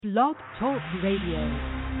Blog Talk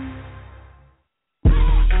Radio.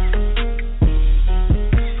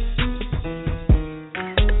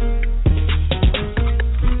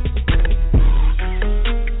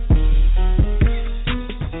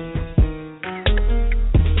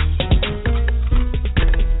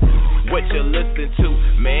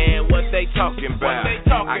 Talking about.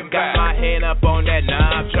 I got my hand up on that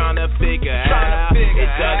knob, trying to figure out. It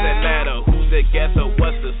doesn't matter who's the guest or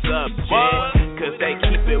what's the subject, cause they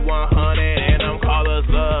keep it 100 and them callers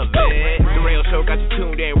love it. The radio show got you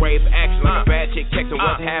tuned in, ready for action like a bad chick texting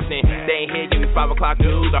what's happening. They ain't here, give me 5 o'clock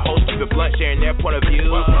news. The host keep it blunt, sharing their point of view.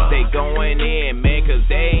 They going in, man, cause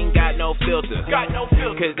they ain't got no filter.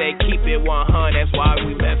 Cause they keep it 100, that's why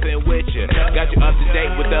we messing with you. Got you up to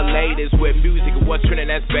date with the latest, with music and what's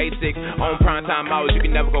trending, that's basics. On primetime hours, you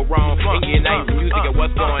can never go wrong. And get nice music and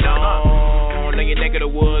what's going on in your neck of the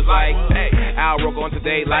woods, like, hey, Al Roke on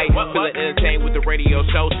today, like, feeling entertained with the radio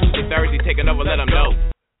show. Tuesday, Thursday, taking over, let them know.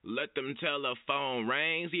 Let them telephone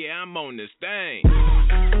rings, yeah, I'm on this thing.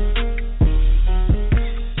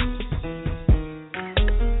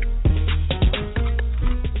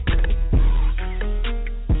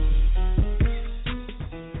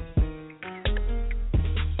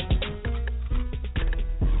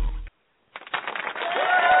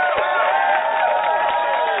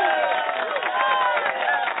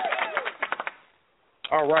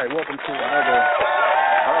 All right, welcome to another.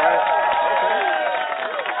 All right, okay.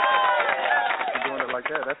 You're doing it like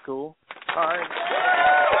that. That's cool. All right.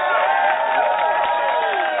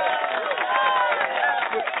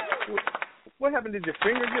 What happened? Did your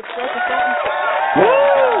finger get stuck or something?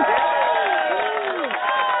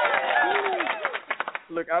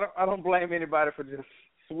 Woo! Look, I don't blame anybody for just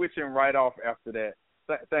switching right off after that.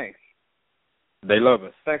 Thanks. They love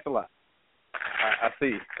us. Thanks a lot. I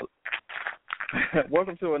see.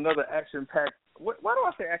 Welcome to another action-packed. Why do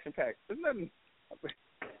I say action-packed? There's nothing.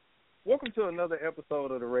 Welcome to another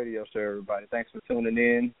episode of the radio show, everybody. Thanks for tuning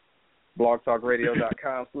in.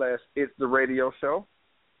 blogtalkradio.com/It's the Radio Show.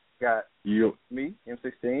 Got you, me,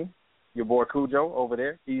 M16, your boy Khujoe over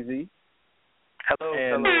there, Easy. Hello.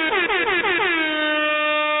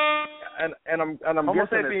 And I'm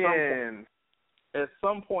guessing at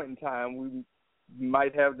some point in time we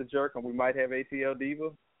might have the jerk and we might have ATL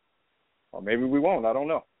Diva. Or maybe we won't. I don't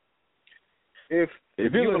know. If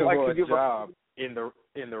you're looking like for to a job in the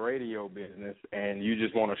radio business and you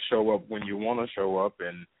just want to show up when you want to show up,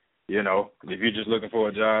 and you know, if you're just looking for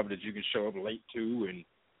a job that you can show up late to and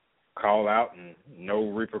call out and no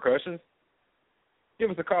repercussions, give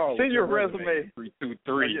us a call. Send your resume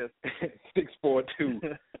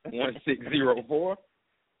 323-642-1604,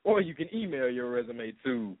 or you can email your resume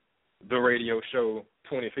to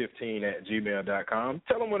theradioshow2015@gmail.com.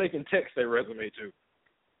 Tell them where they can text their resume to.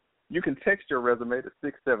 You can text your resume to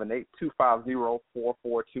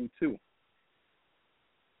 678-250-4422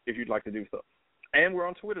 if you'd like to do so. And we're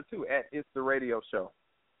on Twitter, too, @It's the Radio Show.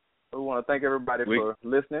 So we want to thank everybody for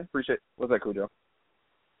listening. Appreciate it. What's that, Khujoe?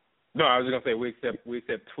 No, I was just going to say we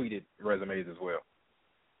accept tweeted resumes as well.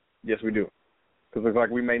 Yes, we do, because it looks like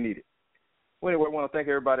we may need it. Well, anyway, I want to thank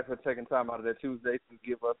everybody for taking time out of their Tuesday to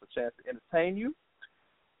give us a chance to entertain you.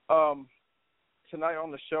 Tonight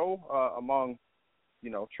on the show, among,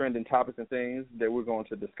 trending topics and things that we're going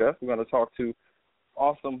to discuss, we're going to talk to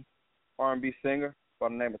awesome R&B singer by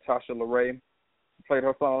the name of Tasha LaRae. Played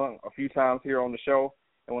her song a few times here on the show,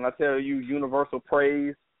 and when I tell you universal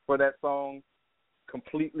praise for that song,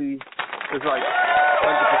 completely, it's like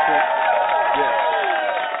 100%. Yeah.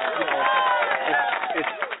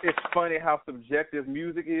 It's funny how subjective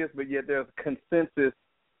music is, but yet there's a consensus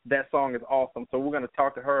that song is awesome. So we're going to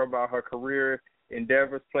talk to her about her career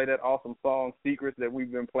endeavors, play that awesome song, Secrets, that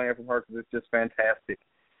we've been playing from her because it's just fantastic.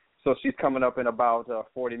 So she's coming up in about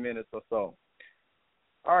 40 minutes or so.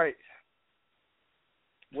 All right.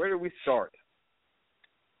 Where do we start?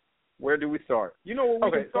 You know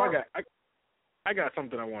what we can start? So I got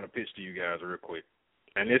something I want to pitch to you guys real quick.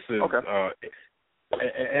 And this is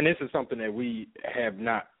and this is something that we have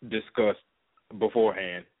not discussed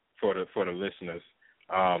beforehand for the listeners.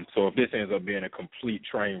 So if this ends up being a complete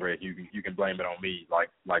train wreck, you can blame it on me, like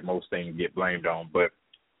most things get blamed on. But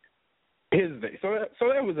here's the thing. So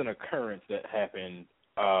there was an occurrence that happened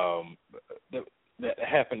that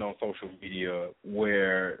happened on social media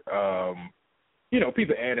where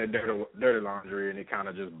people added dirty laundry, and it kind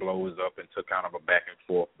of just blows up into kind of a back and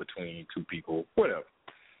forth between two people, whatever.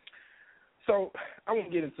 So I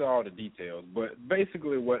won't get into all the details, but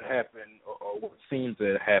basically what happened, or what seems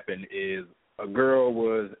to happen, is a girl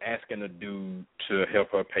was asking a dude to help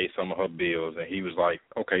her pay some of her bills, and he was like,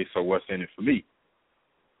 okay, so what's in it for me?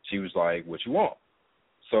 She was like, what you want?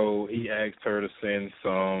 So he asked her to send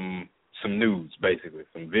some nudes, basically,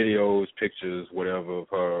 some videos, pictures, whatever, of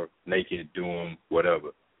her naked doing whatever.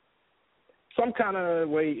 Some kind of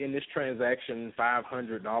way in this transaction,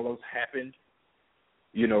 $500 happened.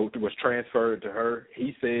 You know, was transferred to her.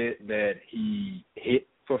 He said that he hit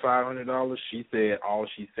for $500. She said all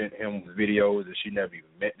she sent him was videos and she never even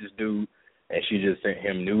met this dude, and she just sent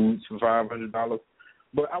him nudes for $500.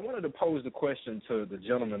 But I wanted to pose the question to the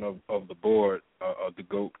gentleman of the board, of the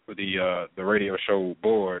GOAT, the radio show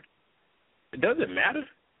board. Does it matter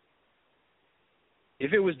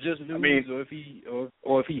if it was just nudes, or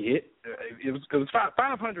if he hit? It was because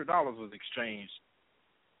 $500 was exchanged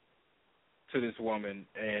to this woman,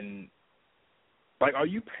 and like, are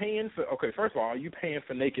you paying for? Okay, first of all, are you paying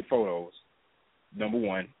for naked photos? Number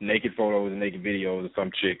one, naked photos and naked videos of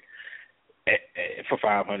some chick for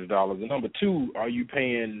 $500. And number two, are you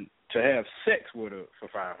paying to have sex with her for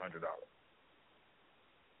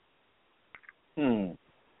 $500?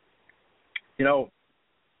 You know,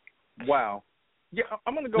 wow. Yeah,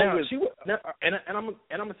 I'm gonna go with. I'm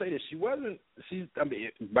gonna say this. I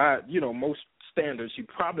mean, by most standards, she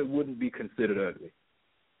probably wouldn't be considered ugly.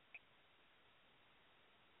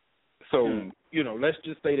 So let's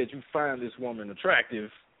just say that you find this woman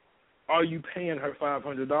attractive. Are you paying her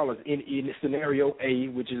 $500 in scenario A,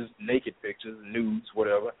 which is naked pictures, nudes,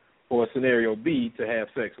 whatever, or scenario B to have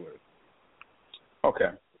sex with her?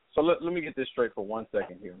 Okay, so let me get this straight for 1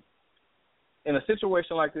 second here. In a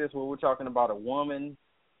situation like this where we're talking about a woman,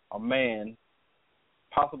 a man,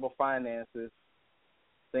 possible finances,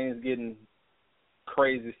 things getting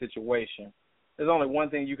crazy situation, there's only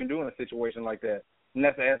one thing you can do in a situation like that, and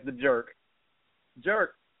that's to ask the jerk.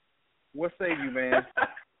 Jerk, what say you, man?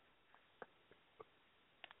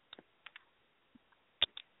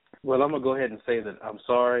 Well, I'm going to go ahead and say that I'm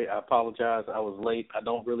sorry. I apologize. I was late. I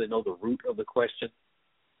don't really know the root of the question.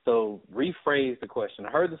 So rephrase the question. I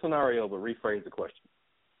heard the scenario, but rephrase the question.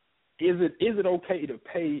 Is it okay to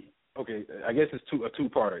pay? Okay, I guess it's a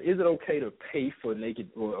two-parter. Is it okay to pay for naked,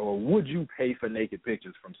 or would you pay for naked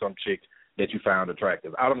pictures from some chick that you found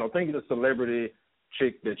attractive? I don't know. Think of a celebrity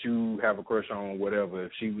chick that you have a crush on, whatever.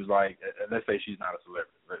 If she was like, let's say she's not a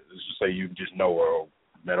celebrity. Let's just say you just know her or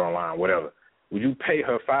met her online, whatever. Would you pay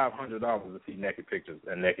her $500 to see naked pictures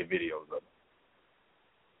and naked videos of her?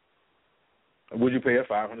 Would you pay her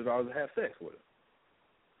 $500 to have sex with her?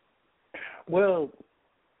 Well,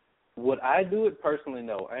 would I do it personally?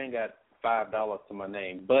 No, I ain't got $5 to my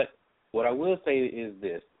name. But what I will say is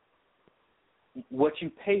this: what you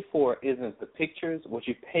pay for isn't the pictures. What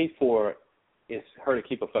you pay for is her to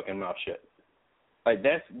keep her fucking mouth shut. Like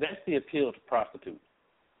that's the appeal to prostitutes.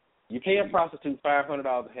 You pay a prostitute $500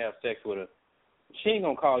 to have sex with her. She ain't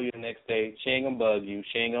gonna call you the next day. She ain't gonna bug you.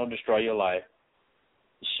 She ain't gonna destroy your life.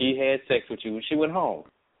 She had sex with you. She went home.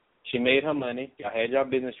 She made her money. Y'all had your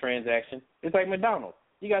business transaction. It's like McDonald's.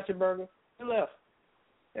 You got your burger. You left.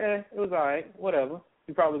 Yeah, it was all right. Whatever.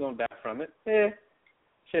 You're probably going to die from it. Yeah,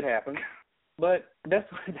 shit happens. But that's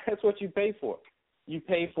what you pay for. You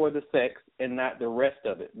pay for the sex and not the rest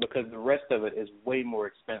of it, because the rest of it is way more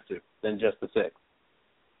expensive than just the sex.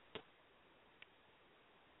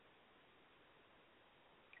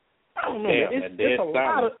 I don't know.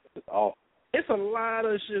 It's a lot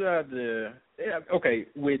of shit out there. Yeah, okay,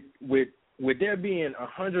 with there being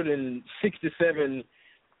 167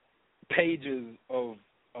 pages of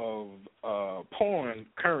porn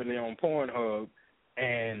currently on Pornhub,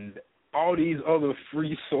 and all these other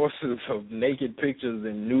free sources of naked pictures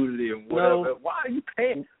and nudity and whatever. No. Why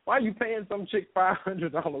are you paying some chick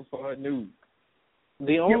 $500 for her nude?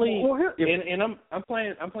 The only and I'm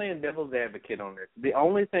playing devil's advocate on this. The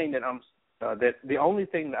only thing that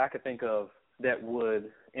I could think of that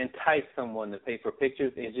would entice someone to pay for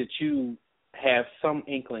pictures is that you have some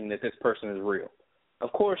inkling that this person is real.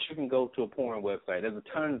 Of course, you can go to a porn website. There's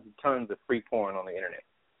tons of free porn on the internet,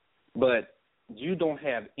 but you don't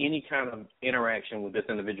have any kind of interaction with this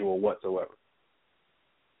individual whatsoever.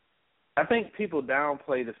 I think people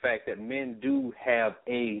downplay the fact that men do have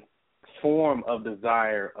a form of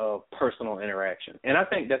desire of personal interaction, and I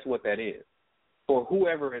think that's what that is for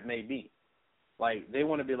whoever it may be. Like, they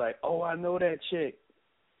want to be like, oh, I know that chick.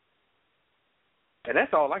 And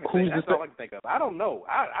that's all I can think. That's all I can think of. I don't know.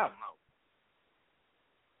 I don't know.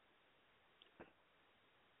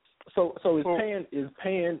 So is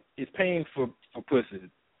paying for pussy.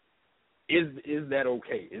 Is that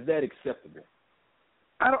okay? Is that acceptable?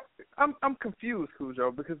 I'm confused,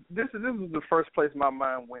 Khujoe, because this is the first place my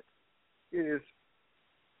mind went. Is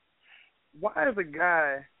why is a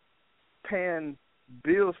guy paying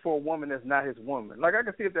bills for a woman that's not his woman? Like, I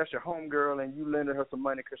can see if that's your homegirl and you lending her some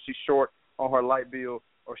money because she's short on her light bill,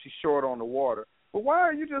 or she's short on the water. But why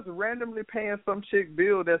are you just randomly paying some chick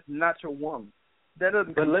bill that's not your woman? That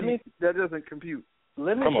doesn't compute.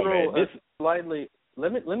 Let me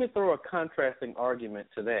throw a contrasting argument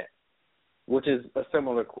to that, which is a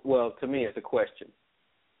similar. Well, to me, it's a question.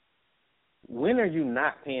 When are you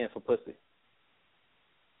not paying for pussy?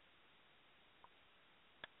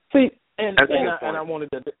 See, and I wanted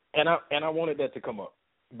that to come up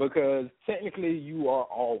because technically you are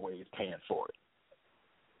always paying for it,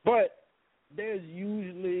 but there's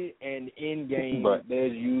usually an end game. But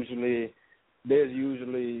there's usually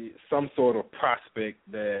some sort of prospect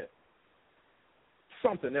that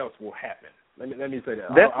something else will happen. Let me say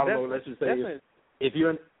that. I don't know. Let's just say if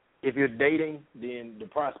you're dating, then the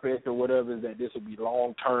prospect or whatever is that this will be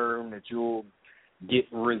long term, that you'll get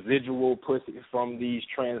residual pussy from these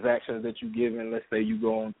transactions that you give in. Let's say you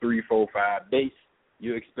go on 3, 4, 5 dates.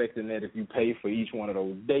 You're expecting that if you pay for each one of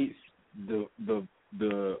those dates, the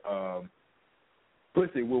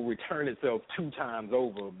pussy will return itself 2 times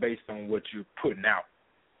over based on what you're putting out.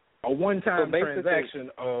 A one-time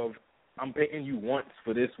transaction of I'm paying you once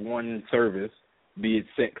for this one service, be it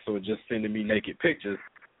sex or just sending me naked pictures.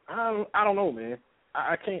 I don't know, man.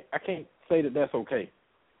 I can't say that that's okay.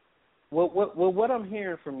 Well, what I'm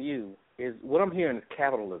hearing from you is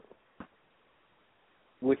capitalism,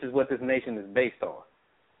 which is what this nation is based on.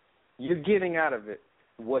 You're getting out of it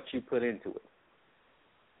what you put into it.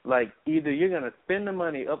 Like, either you're going to spend the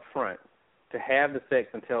money up front to have the sex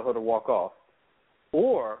and tell her to walk off,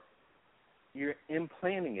 or you're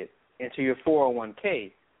implanting it into your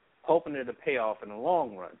 401k, hoping it'll pay off in the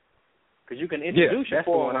long run. Because you can introduce your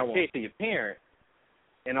 401k to your parent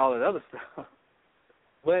and all that other stuff.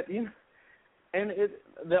 But,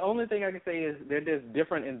 the only thing I can say is that there's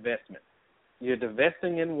different investments. You're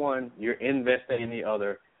divesting in one, you're investing in the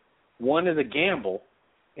other. One is a gamble,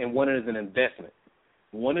 and one is an investment.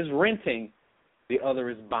 One is renting, the other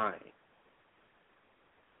is buying.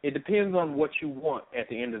 It depends on what you want at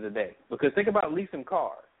the end of the day. Because think about leasing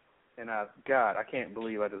cars. And I can't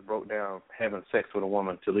believe I just broke down having sex with a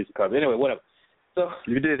woman to lease a car. But anyway, whatever. So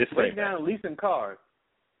you did it. Break down leasing cars.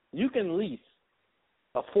 You can lease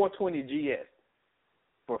a 420 GS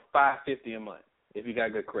for $550 a month if you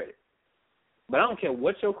got good credit. But I don't care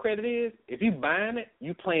what your credit is. If you buying it,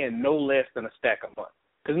 you paying no less than a stack a month.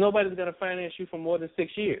 Because nobody's going to finance you for more than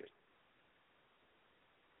 6 years.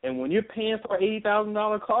 And when you're paying for an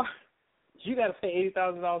 $80,000 car, you got to pay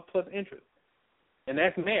 $80,000 plus interest. And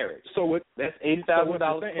that's marriage. That's $80,000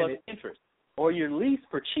 plus interest. Or you lease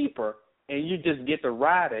for cheaper, and you just get to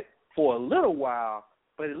ride it for a little while,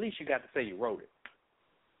 but at least you got to say you wrote it.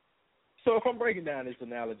 So if I'm breaking down this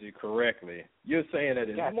analogy correctly, you're saying that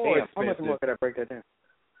it's more expensive. How much more could I break that down?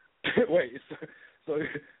 Wait, so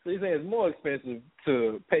you're saying it's more expensive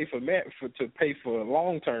to pay for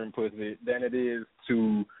long-term pussy than it is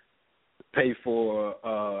to pay for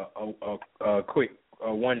a quick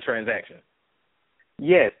one transaction?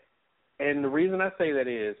 Yes, and the reason I say that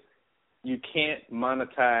is you can't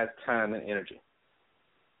monetize time and energy.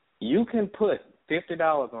 You can put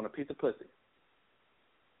 $50 on a piece of pussy,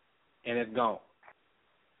 and it's gone.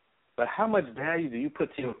 But how much value do you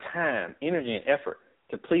put to your time, energy, and effort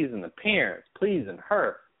to pleasing the parents, pleasing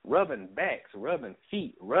her, rubbing backs, rubbing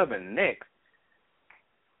feet, rubbing necks,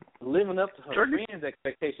 living up to her friends'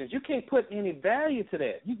 expectations? You can't put any value to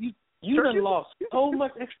that. You done lost so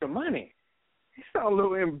much extra money. You sound a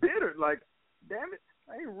little embittered. Like, damn it,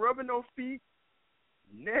 I ain't rubbing no feet,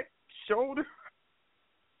 neck, shoulder.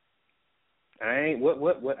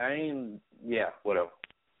 Whatever.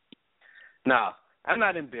 Nah, I'm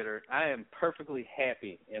not embittered. I am perfectly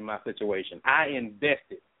happy in my situation. I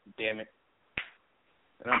invested, damn it.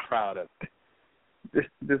 And I'm proud of it.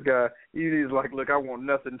 This guy, he's like, look, I want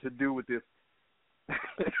nothing to do with this.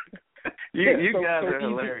 You guys are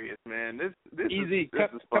hilarious, man. This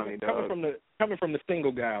is funny, dog. Coming from the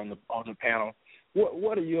single guy on the panel,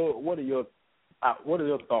 what are your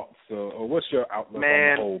thoughts or what's your outlook on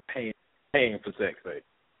the whole paying for sex thing?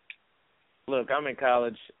 Look, I'm in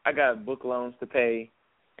college. I got book loans to pay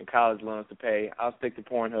and college loans to pay. I'll stick to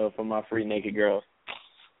Pornhub for my free naked girls.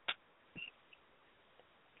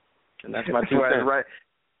 And that's my 2 cents.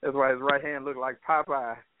 That's why his right hand looked like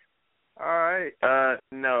Popeye. All right.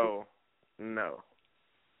 No.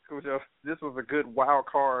 Khujoe, this was a good wild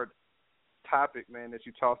card topic, man, that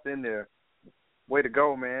you tossed in there. Way to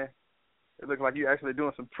go, man. It looks like you're actually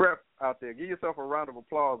doing some prep out there. Give yourself a round of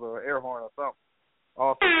applause or an air horn or something.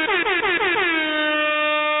 Awesome.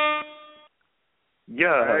 Yeah.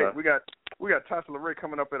 All right, we got Tasha LaRae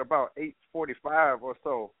coming up at about 8:45 or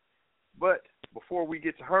so. But before we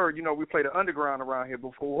get to her, we play the underground around here.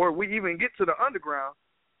 Before we even get to the underground,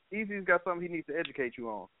 Easy's got something he needs to educate you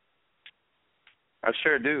on. I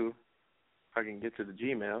sure do. If I can get to the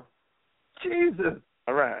Gmail. Jesus.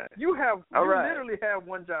 All right. You literally have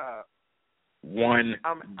one job. One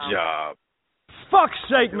job. Fuck's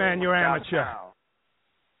sake, man, you're amateur.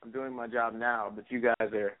 I'm doing my job now, but you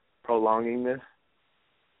guys are prolonging this.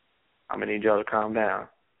 I'm going to need y'all to calm down.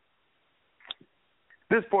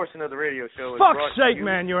 This portion of the radio show is brought to you. Fuck's sake,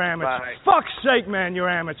 man, you're amateur. Fuck's sake, man, you're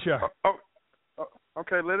amateur.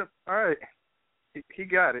 Okay, let him. All right. He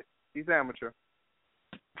got it. He's amateur.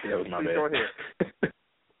 That was my bad. Go ahead.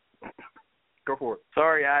 Go for it.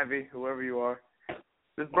 Sorry, Ivy, whoever you are.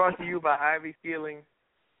 This is brought to you by Ivy Healing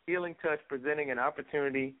Touch, presenting an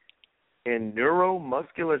opportunity in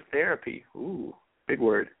neuromuscular therapy. Ooh, big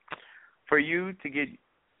word. For you to get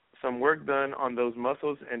some work done on those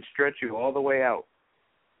muscles and stretch you all the way out.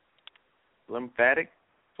 Lymphatic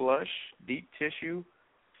flush, deep tissue,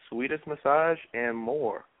 sweetest massage, and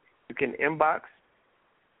more. You can inbox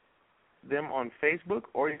them on Facebook,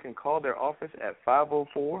 or you can call their office at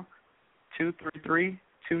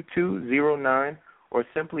 504-233-2209, or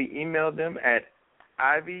simply email them at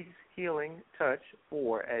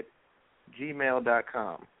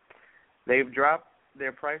ivyshealingtouch4@gmail.com. They've dropped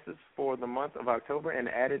their prices for the month of October and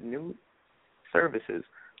added new services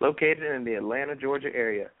located in the Atlanta, Georgia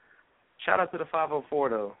area. Shout out to the 504,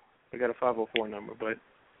 though. They got a 504 number, but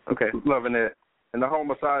okay. Loving it. And the whole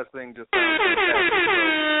massage thing just sounds fantastic.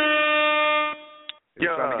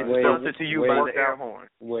 It's sponsored to you by the air horn.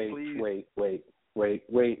 Wait.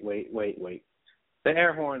 The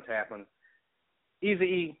air horn's happened.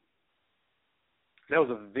 Easy, that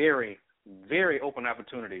was a very, very open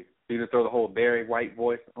opportunity for you to throw the whole Barry White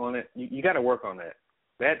voice on it. You got to work on that.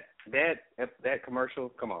 That commercial,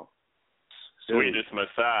 come on. Sweetest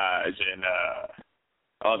massage and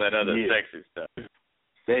all that other sexy stuff.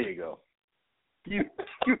 There you go. You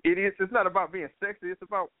idiots. It's not about being sexy. It's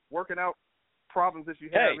about working out problems that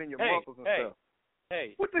you have in your muscles and stuff.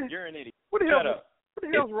 Hey, you're an idiot. What the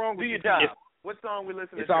hell's wrong with you? Do your job. What song we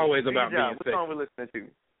listening to? It's always about being sexy. What song we listening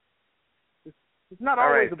to? It's not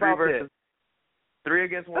always about that. 3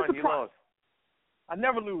 against 1, you lost. I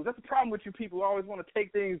never lose. That's the problem with you people who always want to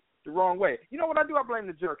take things the wrong way. You know what I do? I blame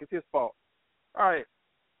the jerk. It's his fault. All right.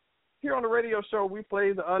 Here on the radio show, we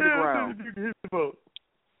play the underground.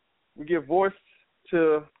 We give voice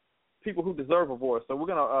to people who deserve a voice. So we're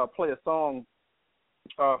going to play a song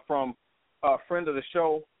from a friend of the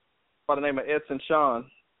show by the name of Edson Sean.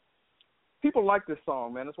 People like this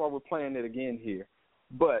song, man. That's why we're playing it again here.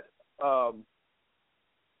 But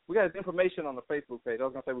we got his information on the Facebook page. I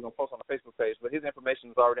was going to say we're going to post on the Facebook page, but his information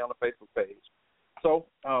is already on the Facebook page. So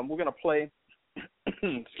we're going to play,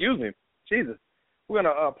 excuse me, Jesus. We're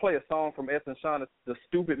going to play a song from Edson Sean. It's the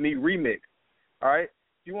Stupid Me remix. All right?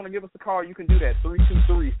 If you want to give us a call, you can do that,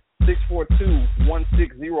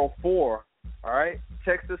 323-642-1604. All right?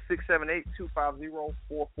 Text us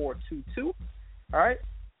 678-250-4422. All right?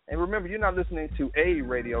 And remember, you're not listening to a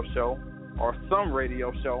radio show or some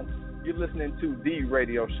radio show. You're listening to the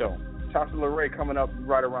radio show. Tasha LaRae coming up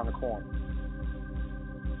right around the corner.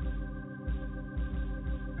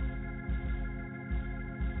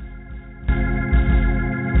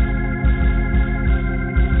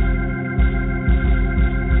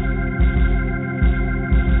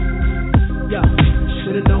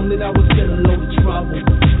 Should've known that I was in a load of trouble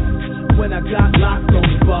when I got locked on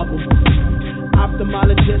the bubble.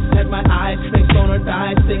 Ophthalmologist had my eyes fixed on her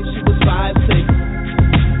thighs, think she was 5'6".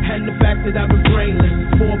 And the fact that I've been brainless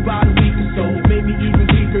for about a week or so made me even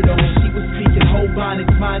weaker though. She was speaking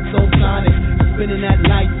Hobonics, mind so sonic, spinning at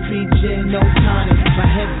light speed, gin, no tonic.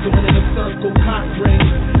 My head's going in a circle, cock ring.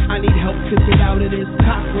 I need help to get out of this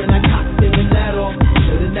cock ring. I cocked it and let off,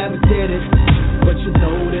 should've never did it. But you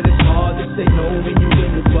know that it's hard to say no when you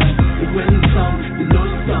win it. But you win some, you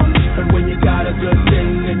lose some. And when you got a good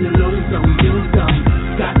thing and you lose some, use some.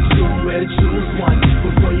 Got to choose where to choose one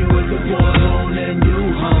before you hit the ball on and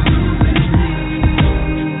you hum.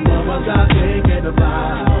 What was I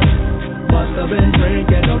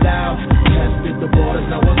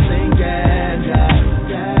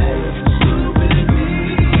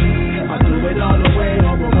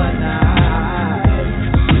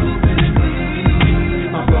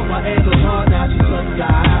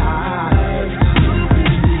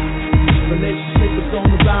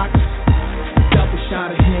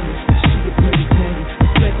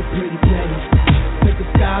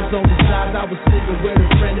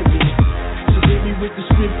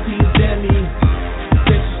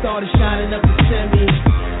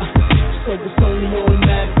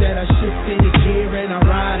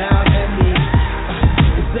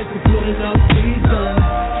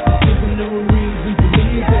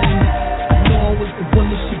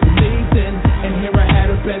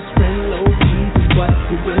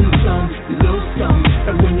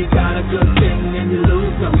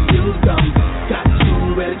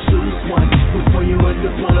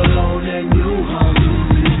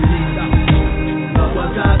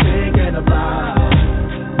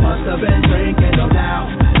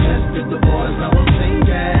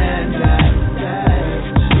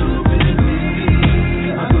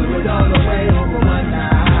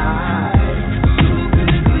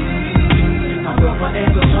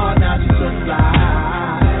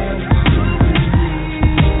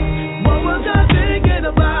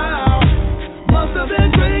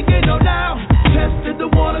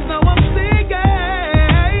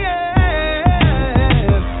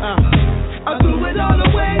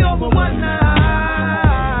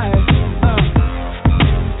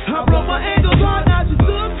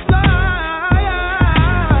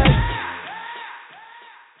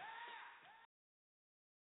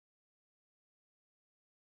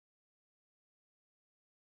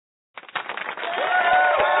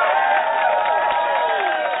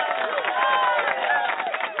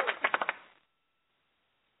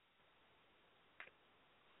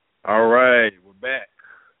All right, we're back.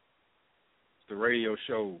 It's the radio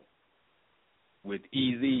show with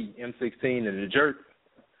EZ, M16, and the Jerk.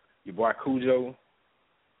 Your boy Khujoe.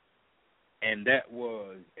 And that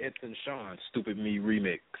was Edson Sean's Stupid Me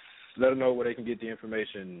remix. Let them know where they can get the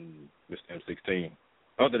information, Mr. M16,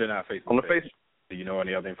 other than our Facebook on the page. Facebook. Do you know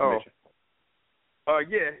any other information?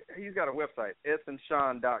 Yeah, he's got a website,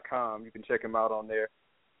 edsonshawn.com. You can check him out on there.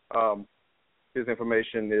 His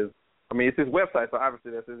information is, it's his website, so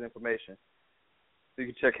obviously that's his information. So you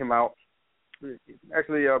can check him out.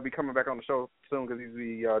 Actually, I'll be coming back on the show soon because he'll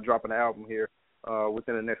be dropping an album here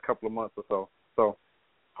within the next couple of months or so. So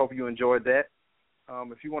hope you enjoyed that.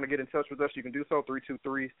 If you want to get in touch with us, you can do so,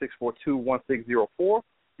 323-642-1604.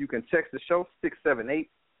 You can text the show,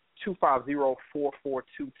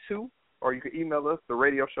 678-250-4422. Or you can email us,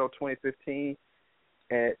 theradioshow2015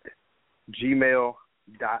 at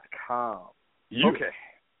gmail.com. Yeah. Okay.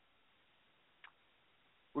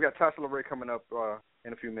 We got Tasha LaRae coming up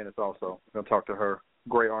in a few minutes also. We're going to talk to her,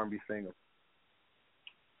 great R&B singer.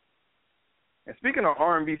 And speaking of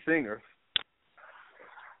R&B singers.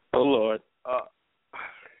 Oh, Lord.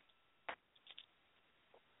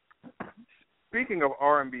 Speaking of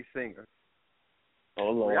R&B singers.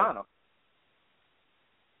 Oh, Lord. Rihanna.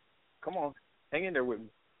 Come on, hang in there with me.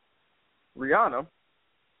 Rihanna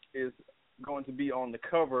is going to be on the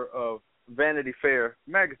cover of Vanity Fair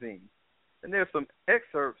magazine. And there's some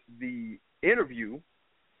excerpts, the interview,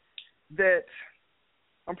 that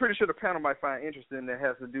I'm pretty sure the panel might find interesting that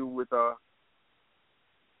has to do with a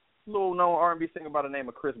little-known R&B singer by the name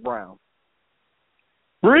of Chris Brown.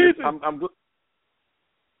 Really? I'm good.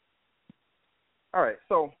 All right,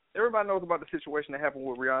 so everybody knows about the situation that happened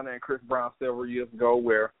with Rihanna and Chris Brown several years ago,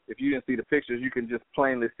 where if you didn't see the pictures, you can just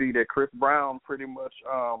plainly see that Chris Brown pretty much,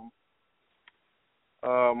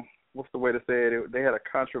 what's the way to say it? They had a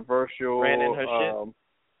controversial. Ran in her shit.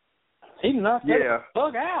 He knocked the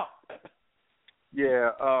fuck out.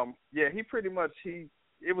 Yeah, he pretty much,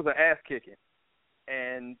 it was an ass kicking,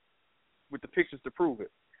 and with the pictures to prove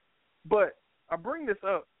it. But I bring this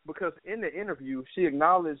up because in the interview, she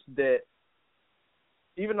acknowledged that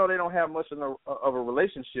even though they don't have much of a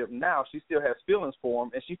relationship now, she still has feelings for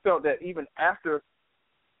him, and she felt that even after,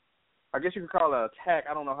 I guess you could call it an attack,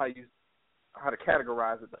 I don't know how to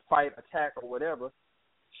categorize it, the fight, attack, or whatever,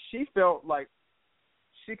 she felt like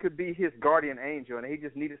she could be his guardian angel, and he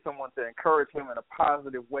just needed someone to encourage him in a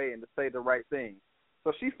positive way and to say the right thing.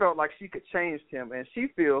 So she felt like she could change him, and she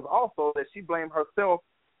feels also that she blamed herself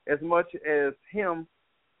as much as him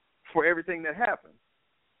for everything that happened.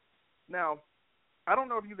 Now, I don't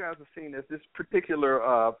know if you guys have seen this. This particular,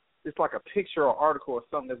 it's like a picture or article or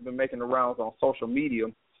something that's been making the rounds on social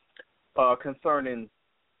media concerning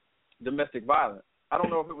domestic violence. I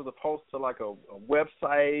don't know if it was a post to like a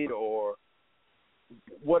website or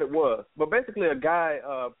what it was. But basically a guy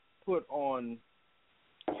put on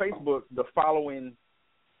Facebook the following,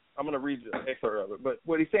 I'm going to read the excerpt of it. But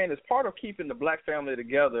what he's saying is part of keeping the black family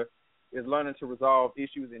together is learning to resolve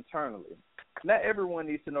issues internally. Not everyone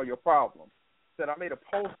needs to know your problem. Said I made a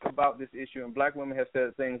post about this issue, and black women have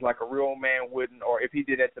said things like a real man wouldn't, or if he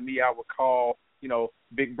did that to me, I would call,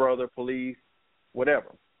 Big Brother, police,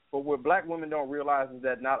 whatever. But what black women don't realize is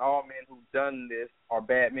that not all men who've done this are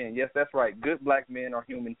bad men. Yes, that's right. Good black men are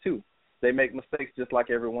human too. They make mistakes just like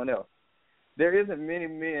everyone else. There isn't many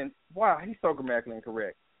men. Wow, he's so grammatically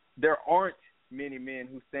incorrect. There aren't many men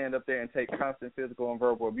who stand up there and take constant physical and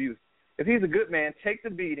verbal abuse. If he's a good man, take the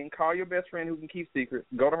beating, call your best friend who can keep secrets,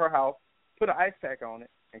 go to her house, put an ice pack on it,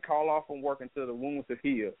 and call off from work until the wounds have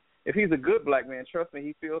healed. If he's a good black man, trust me,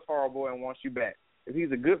 he feels horrible and wants you back. If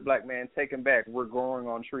he's a good black man, take him back. We're growing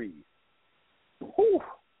on trees. Whew.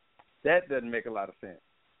 That doesn't make a lot of sense.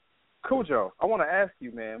 Khujoe, I want to ask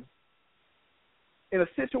you, man, in a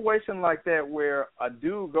situation like that where a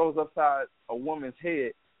dude goes upside a woman's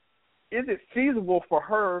head, is it feasible for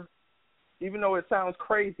her, even though it sounds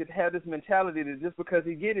crazy, to have this mentality that just because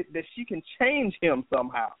he get it, that she can change him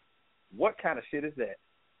somehow? What kind of shit is that?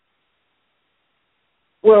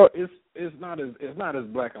 Well, it's not as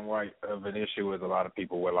black and white of an issue as a lot of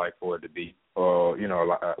people would like for it to be, or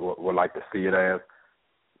would like to see it as.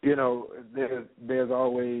 There's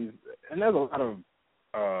always, and there's a lot of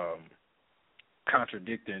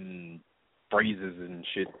contradicting phrases and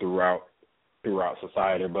shit throughout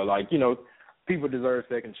society. But people deserve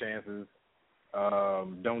second chances.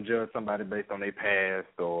 Don't judge somebody based on their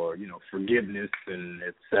past or, forgiveness and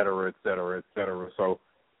et cetera, et cetera, et cetera. So,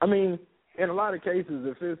 in a lot of cases,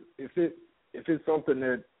 if it's something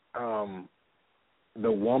that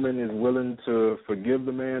the woman is willing to forgive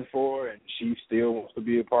the man for and she still wants to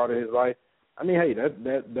be a part of his life, hey,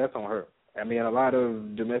 that's on her. I mean, a lot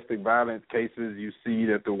of domestic violence cases, you see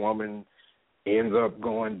that the woman ends up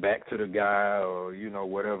going back to the guy or,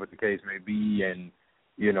 whatever the case may be. And,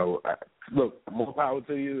 look, more power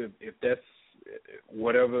to you. If that's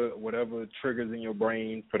whatever triggers in your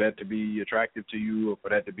brain for that to be attractive to you or for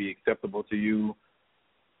that to be acceptable to you,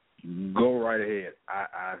 go right ahead.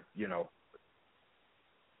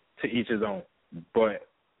 To each his own. But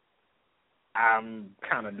I'm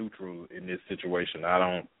kind of neutral in this situation.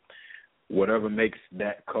 Whatever makes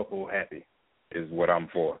that couple happy is what I'm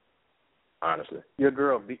for, honestly. Your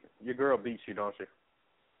girl beats you, don't she?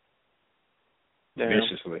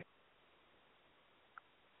 Viciously.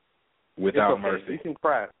 Without mercy. You can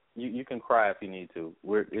cry. You can cry if you need to.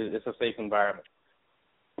 It's a safe environment.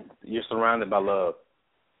 You're surrounded by love.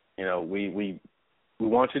 We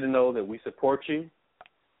want you to know that we support you.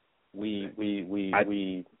 We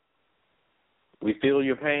feel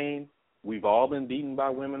your pain. We've all been beaten by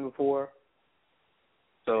women before.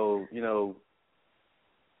 So,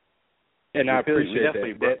 and I appreciate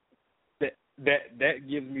that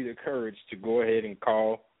gives me the courage to go ahead and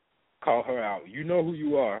call her out. You know who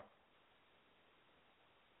you are.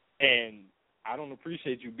 And I don't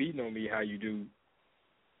appreciate you beating on me how you do.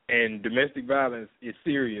 And domestic violence is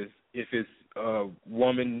serious if it's a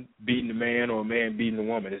woman beating a man or a man beating a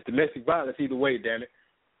woman. It's domestic violence either way, damn it.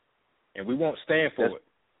 And we won't stand for it.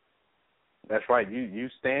 That's right. You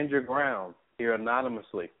stand your ground here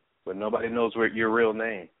anonymously, but nobody knows your real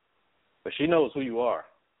name. But she knows who you are.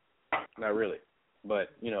 Not really. But,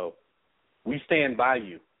 we stand by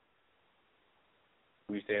you.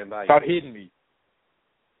 We stand by you. Stop hitting me.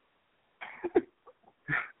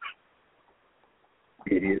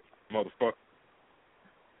 Idiot. Motherfucker.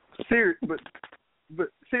 Serious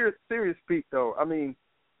speak, though. I mean,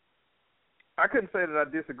 I couldn't say that I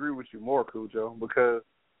disagree with you more, Khujoe, because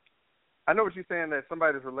I know what you're saying, that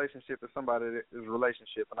somebody's relationship is somebody's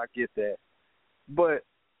relationship, and I get that. But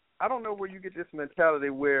I don't know where you get this mentality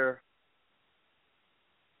where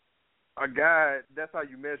a guy, that's how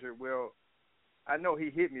you measure it. Well, I know he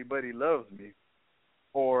hit me, but he loves me.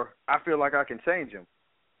 Or I feel like I can change him.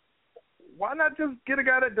 Why not just get a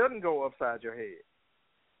guy that doesn't go upside your head?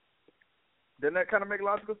 Doesn't that kind of make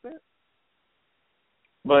logical sense?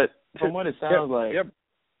 But from what it sounds like,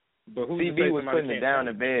 But CB was putting it down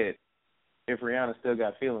in bed if Rihanna still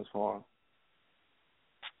got feelings for him.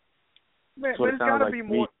 Man, but it's got to be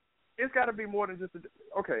more. It's got to be more than just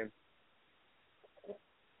okay.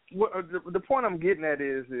 What the point I'm getting at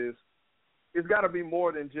is it's got to be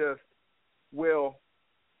more than just, well,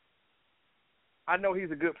 I know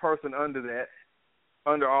he's a good person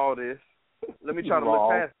under all this. Let me try to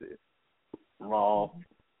look past this. Wrong.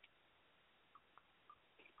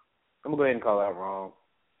 I'm going to go ahead and call that wrong.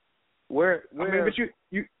 But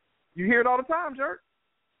you hear it all the time, Jerk.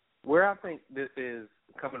 Where I think this is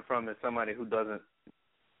coming from is somebody who doesn't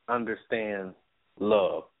understand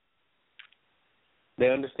love. They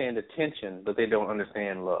understand attention, but they don't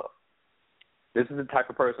understand love. This is the type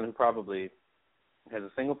of person who probably has a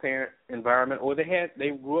single parent environment, or they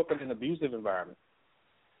grew up in an abusive environment,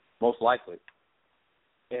 most likely.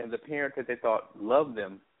 And the parent that they thought loved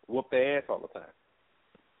them whooped their ass all the time.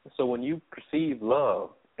 So when you perceive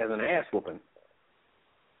love as an ass whooping,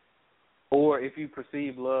 or if you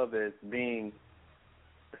perceive love as being,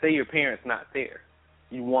 say your parent's not there,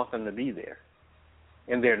 you want them to be there,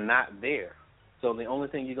 and they're not there. So the only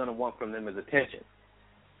thing you're going to want from them is attention.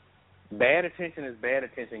 Bad attention is bad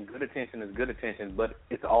attention. Good attention is good attention, but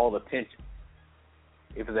it's all attention.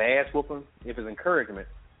 If it's an ass whooping, if it's encouragement,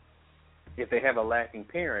 if they have a lacking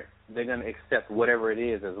parent, they're going to accept whatever it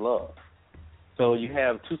is as love. So you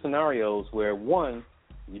have two scenarios where, one,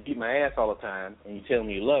 you beat my ass all the time and you tell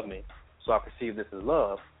me you love me, so I perceive this as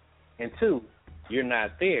love. And two, you're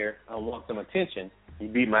not there, I want some attention. You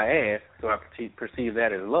beat my ass, so I perceive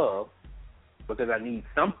that as love because I need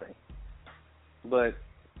something. But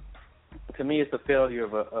to me, it's a failure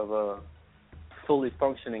of a fully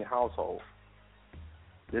functioning household.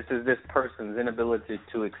 This is this person's inability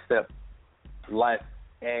to accept life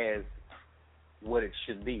as what it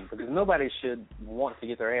should be, because nobody should want to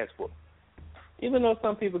get their ass whooped. Even though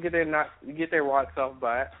some people get their rocks off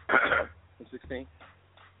by it, 16,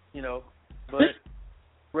 but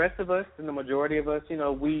the rest of us and the majority of us,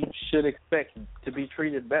 we should expect to be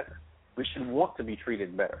treated better. We should want to be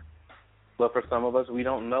treated better. But for some of us, we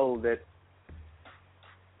don't know that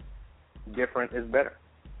different is better.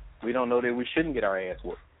 We don't know that we shouldn't get our ass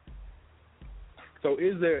whooped. So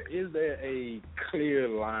is there a clear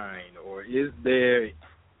line, or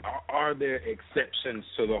are there exceptions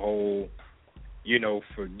to the whole,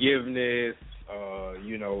 forgiveness,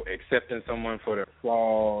 accepting someone for their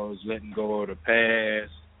flaws, letting go of the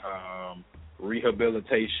past,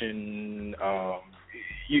 rehabilitation.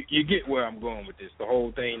 You get where I'm going with this. The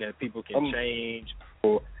whole thing that people can change,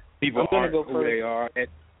 or people aren't who they are.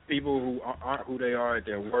 People who aren't who they are at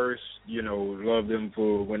their worst, love them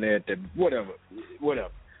for when they're at their whatever.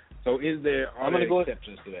 So are there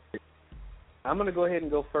exceptions to that? I'm going to go ahead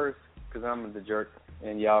and go first because I'm the jerk,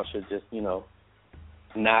 and y'all should just,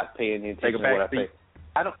 not pay any attention to what I say.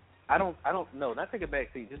 I don't know. Not take a back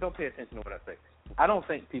seat. Just don't pay attention to what I say. I don't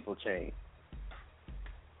think people change.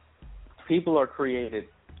 People are created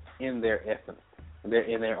in their essence. They're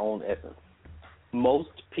in their own essence. Most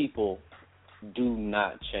people do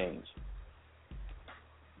not change.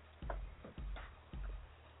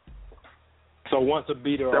 So once a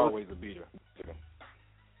beater, always a beater.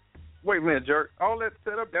 Wait a minute, jerk. All that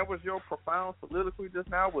set up, that was your profound soliloquy just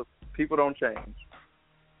now, was people don't change.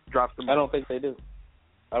 Drop them. I don't think they do.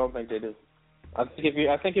 I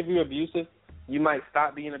think if you're abusive, you might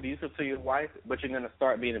stop being abusive to your wife, but you're going to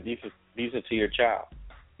start being abusive to your child.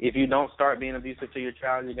 If you don't start being abusive to your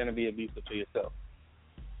child, you're going to be abusive to yourself.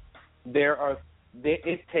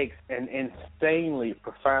 It takes an insanely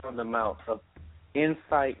profound amount of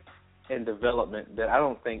insight and development that I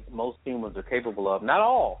don't think most humans are capable of. Not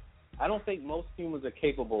all. I don't think most humans are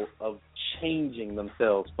capable of changing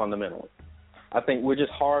themselves fundamentally. I think we're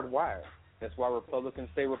just hardwired. That's why Republicans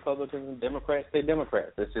stay Republicans and Democrats stay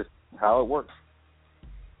Democrats. That's just how it works.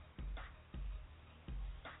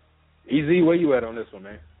 Easy, where you at on this one,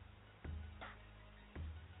 man?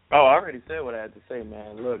 Oh, I already said what I had to say,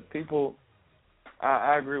 man. Look, people,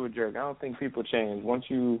 I agree with Jerk. I don't think people change. Once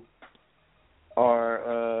you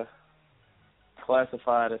are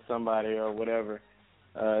classified as somebody or whatever,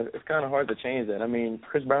 it's kind of hard to change that. I mean,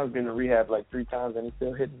 Chris Brown's been to rehab like 3 times and he's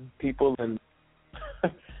still hitting people and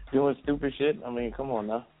doing stupid shit. I mean, come on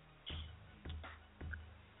now.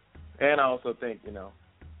 And I also think,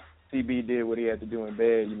 CB did what he had to do in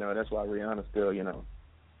bed. That's why Rihanna still,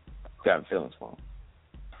 got feelings for him.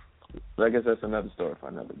 But I guess that's another story for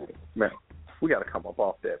another day. Man, we got to come up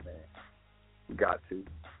off that, man. We got to.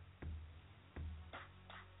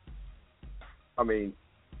 I mean,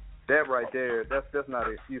 that right there, that's not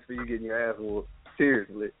an excuse for you getting your ass whooped.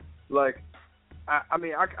 Seriously. Like, I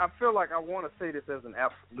feel like I want to say this as an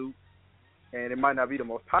absolute, and it might not be the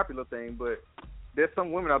most popular thing, but there's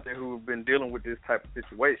some women out there who have been dealing with this type of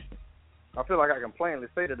situation. I feel like I can plainly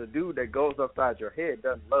say that a dude that goes upside your head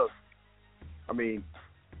doesn't love you. I mean,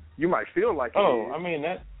 you might feel like I mean,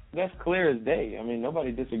 that's clear as day. I mean,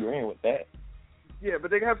 nobody disagreeing with that. Yeah,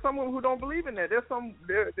 but they have someone who don't believe in that. There's some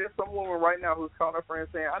woman right now who's calling her friend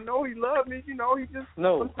saying, I know he loves me,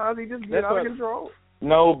 sometimes he just gets out of control.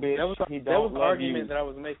 No, bitch. That was the argument that I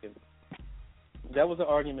was making. That was the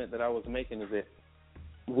argument that I was making, is that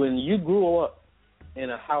when you grew up in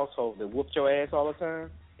a household that whooped your ass all the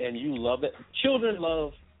time and you love it, children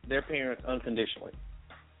love their parents unconditionally.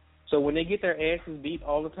 So when they get their asses beat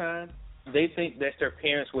all the time, they think that's their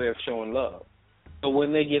parents' way of showing love. So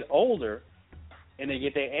when they get older and they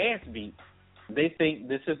get their ass beat, they think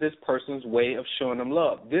this is this person's way of showing them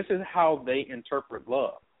love. This is how they interpret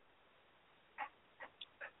love.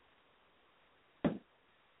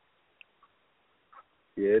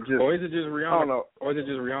 Yeah, or is it just Rihanna? I don't know. Or is it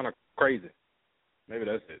just Rihanna crazy? Maybe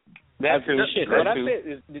that's it. That's shit. What I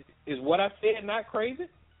said is what I said not crazy?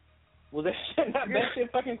 Was that shit not that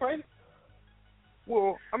shit fucking crazy?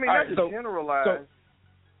 Well, I mean, that's generalized.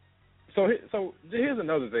 So here's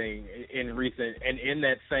another thing in recent, and in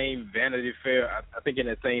that same Vanity Fair, I think in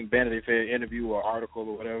that same Vanity Fair interview or article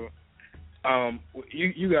or whatever,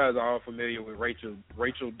 you guys are all familiar with Rachel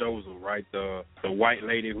Dolezal, right? The white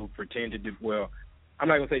lady who pretended to, well, I'm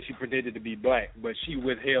not going to say she pretended to be black, but she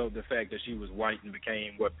withheld the fact that she was white and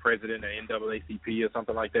became, president of NAACP or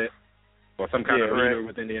something like that, or some kind of leader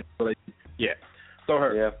within the NAACP. Yeah.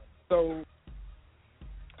 So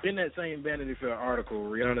in that same Vanity Fair article,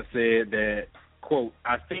 Rihanna said that, quote,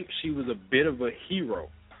 I think she was a bit of a hero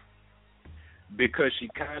because she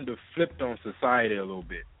kind of flipped on society a little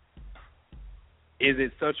bit. Is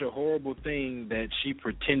it such a horrible thing that she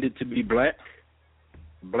pretended to be black?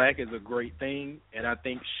 Black is a great thing, and I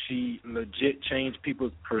think she legit changed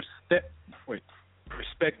people's perspective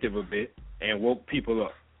a bit and woke people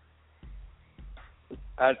up.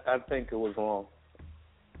 I think it was wrong.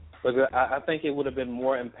 But I think it would have been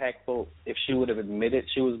more impactful if she would have admitted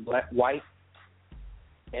she was white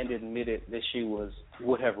and admitted that she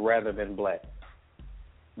would have rather been black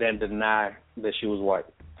than deny that she was white.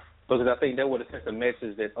 Because I think that would have sent a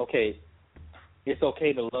message that, okay, it's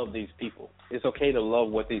okay to love these people. It's okay to love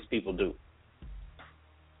what these people do.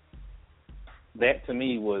 that to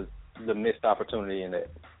me was the missed opportunity in that.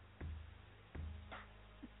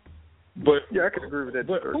 But yeah, I can agree with that.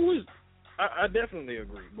 But who is? I definitely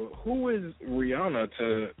agree. But who is Rihanna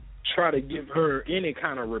to try to give her any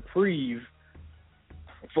kind of reprieve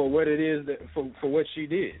for what it is that for what she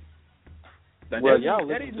did? Like, well, y'all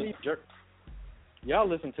listen to the jerk. Y'all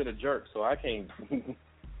listen to the jerk, so I can't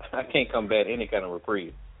combat any kind of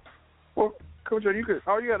reprieve. Well, Khujoe,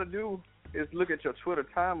 all you got to do is look at your Twitter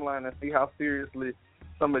timeline and see how seriously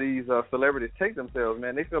some of these celebrities take themselves.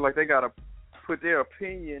 Man, they feel like they got to put their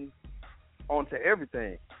opinion onto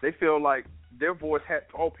everything. They feel like their voice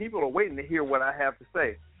people are waiting to hear what I have to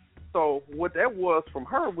say. So what that was from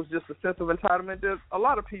her was just a sense of entitlement that a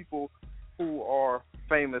lot of people who are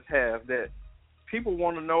famous have, that people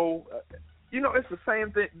want to know. It's the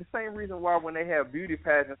same thing. The same reason why when they have beauty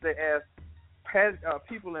pageants, they ask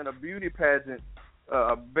people in a beauty pageant,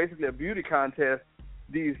 basically a beauty contest,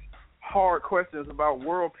 these hard questions about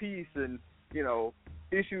world peace and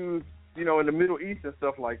issues in the Middle East and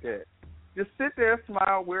stuff like that. Just sit there,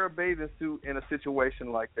 smile, wear a bathing suit in a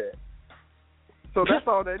situation like that. So that's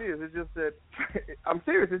all that is. It's just that I'm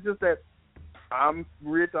serious. It's just that I'm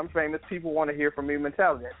rich, I'm famous, people want to hear from me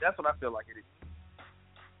mentality. That's what I feel like it is.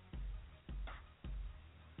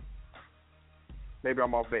 Maybe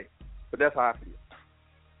I'm off base, but that's how I feel.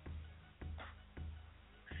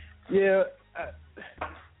 Yeah.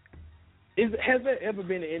 Has there ever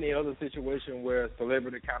been any other situation where a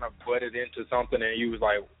celebrity kind of butted into something and you was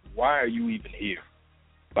like, why are you even here?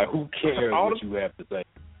 Like, who cares what you have to say?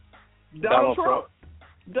 Donald Trump.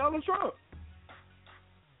 Donald Trump.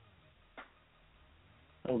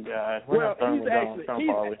 Oh, God. Well,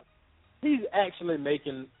 he's actually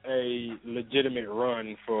making a legitimate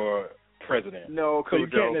run for president. No, so you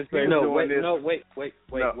can't say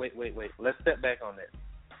wait. Let's step back on that.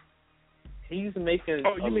 He's making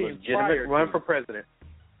a legitimate run for president.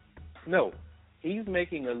 No, he's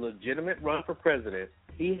making a legitimate run for president.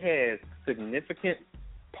 He has significant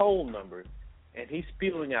poll numbers, and he's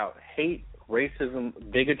spewing out hate, racism,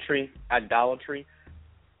 bigotry, idolatry,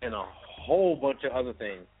 and a whole bunch of other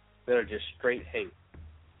things that are just straight hate.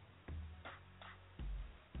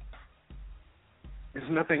 There's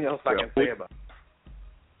nothing else I can say about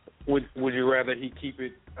it. Would you rather he keep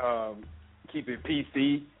it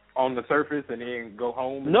PC on the surface and then go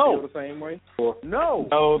home and feel the same way? Or?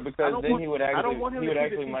 No, because then he would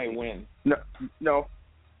actually might win. No.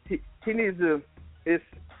 He needs to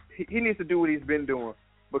he needs to do what he's been doing,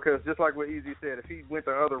 because just like what Easy said, if he went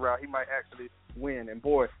the other route, he might actually win. And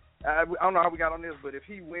boy, I don't know how we got on this, but if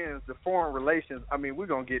he wins the foreign relations, I mean, we're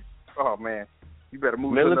gonna get. Oh man, you better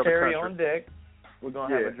move to another country. Military on deck. We're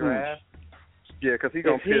gonna have a draft. Yeah, because he's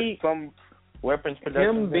gonna piss some weapons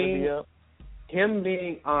production. Him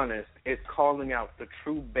being honest is calling out the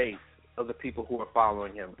true base of the people who are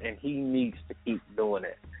following him, and he needs to keep doing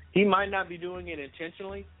it. He might not be doing it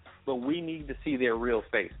intentionally, but we need to see their real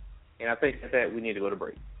face. And I think that we need to go to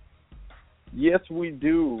break. Yes, we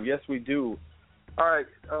do. Yes, we do. All right,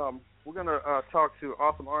 we're going to talk to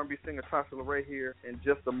awesome R&B singer Tasha LaRae here in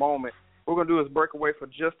just a moment. What we're going to do is break away for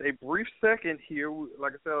just a brief second here.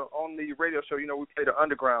 Like I said, on the radio show, we play the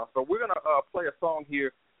underground. So we're going to play a song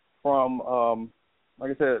here from,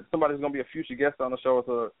 like I said, somebody who's going to be a future guest on the show. It's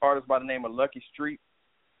an artist by the name of Lucky Street.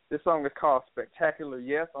 This song is called Spectacular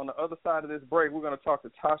Yes. On the other side of this break, we're going to talk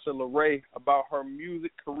to Tasha LaRae about her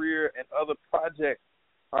music career and other projects.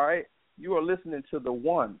 All right? You are listening to the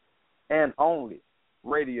one and only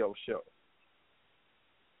radio show.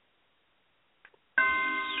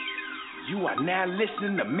 You are now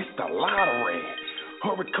listening to Mr. Lottery,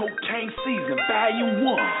 Hurricane Season, Volume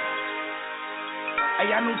 1.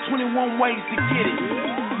 Hey, I know 21 ways to get it,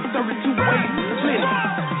 32 ways to split it.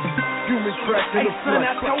 Human crack in the son,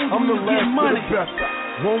 I told you I'm the last money. of the best.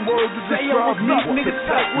 One word to describe me. Nigga,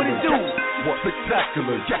 what it do? What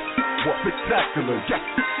spectacular, yes. What spectacular, yes.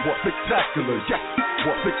 What spectacular, yes.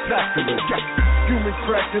 What spectacular, yes. Human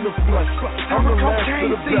crack in the flesh. I'm the last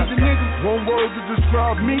of the best. One word to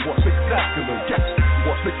describe me. What spectacular, yes.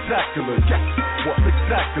 What spectacular, yes. What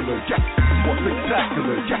spectacular, yes. What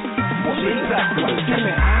spectacular, yes. What spectacular,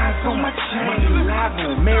 yes. Eyes on my chain, live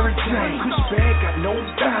on Mary Jane. Push bag, got no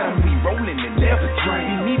dime, we rolling and never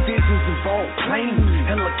drain. Me visions involve planes,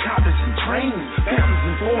 helicopters and trains, fountains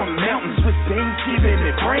and foreign mountains with Thanksgiving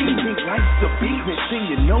and rain. Think life's a beat, next thing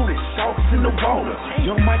you know, there's sharks in the water.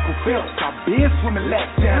 Young Michael Phelps, I've been swimming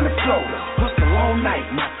laps down in Florida. Hustle all night,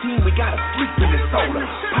 my team, we gotta sleep in this soda.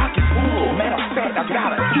 Pockets full, matter of fact, I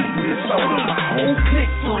gotta eat in this soda. My whole click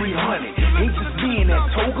 300, ain't just me and that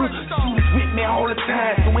toga. Shooters with me all the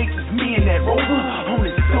time, so ain't just me and that rover. On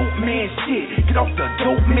this dope man shit. Get off the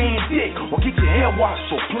dope man dick, or get your hair washed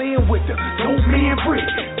for playing with the dope man brick.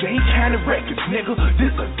 They ain't kind of records, nigga.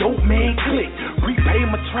 This a dope man click. Prepay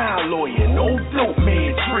my trial lawyer, no dope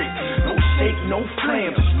man trick. No shake, no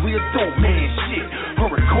flam, just real dope man shit.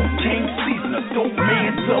 Hurry cocaine season, a dope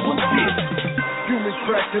man double dip. Human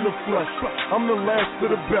crack in the flesh, I'm the last of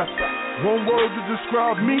the best. One word to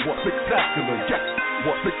describe me, spectacular, yeah.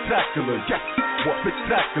 What spectacular, yeah. What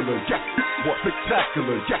spectacular, yeah. What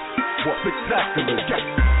spectacular, yeah. What spectacular, yeah.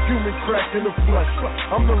 Human crack in the flesh,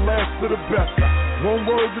 I'm the last of the best. One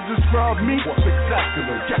word to describe me,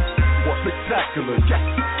 spectacular, yeah. What spectacular, yeah.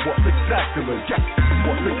 What spectacular, yeah.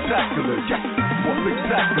 What spectacular, yeah. What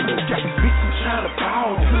spectacular, yeah. Bitches try to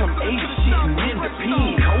ball till I'm 80, shitting in the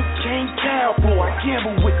pen. Cocaine cowboy, I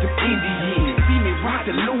gamble with them Indians. See me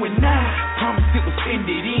rockin' Louis 9, promised it was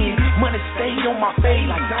ended in. Money stayed on my face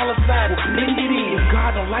like dollar signs was blended in. If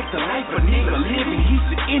God don't like the life a nigga living, he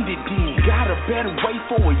should end it then. Got a better way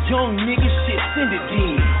for a young nigga, shit, send it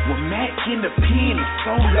in. With Mac in the pen, it's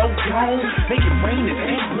so low gone. Make it rain if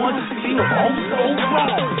ain't one to feel oh so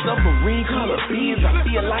wrong. Submarine color beans, I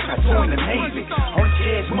feel like I joined the Navy. On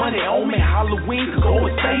cash money on me, Halloween could go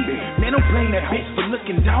with baby. Man, don't blame that bitch for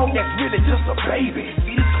looking dog, that's really just a baby.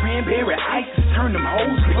 See this cranberry ice has turned them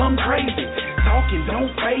hoes plumb crazy. Talking don't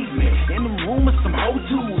faze me, in the room with some hoe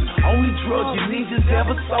tools. Only drug you ninjas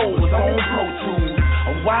ever sold was on Pro Tools.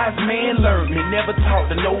 A wise man learned me, never talk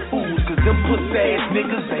to no fools. Cause them puss ass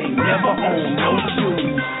niggas ain't never owned no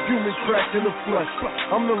shoes. Human crack in the flesh,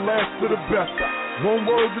 I'm the last of the best. One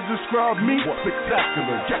word to describe me,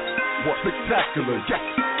 spectacular, yeah. What spectacular, yeah.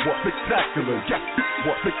 What spectacular, yeah.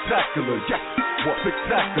 What spectacular, yeah. What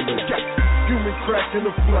spectacular, yeah. Human crack in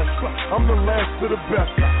the flesh, I'm the last of the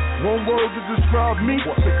best. One word to describe me,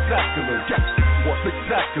 spectacular, yeah. What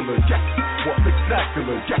spectacular, yeah. What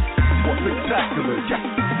spectacular, yeah. What spectacular, yeah.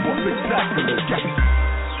 What spectacular,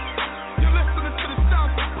 yeah. You're listening to the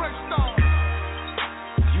sound of Fresh Star.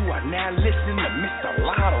 You are now listening to Mr.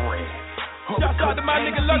 Lottery. Shout out to my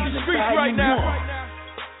nigga Lucky Streets right now.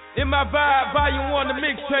 In my vibe, volume 1, the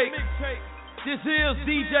mixtape. This is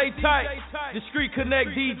DJ Tight, the Street Connect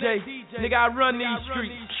DJ. Nigga, I run these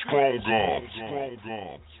streets. Strong arm, strong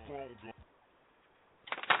arm, strong arm.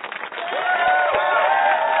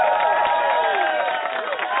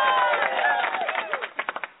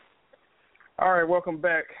 All right, welcome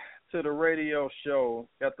back to the radio show.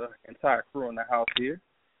 Got the entire crew in the house here.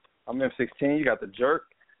 I'm M16. You got the Jerk,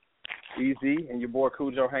 Easy, and your boy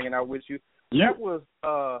Khujoe hanging out with you. Yep.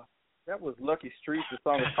 That was Lucky Streets. The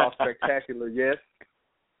song is called Spectacular, yes.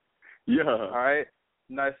 Yeah. All right.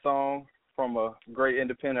 Nice song from a great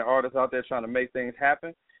independent artist out there trying to make things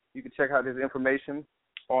happen. You can check out his information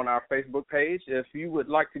on our Facebook page. If you would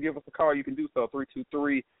like to give us a call, you can do so,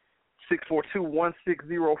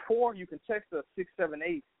 323-642-1604. You can text us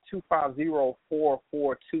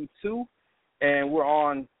 678-250-4422. And we're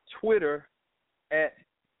on Twitter at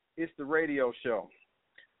It's The Radio Show.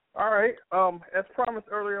 All right. As promised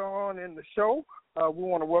earlier on in the show, we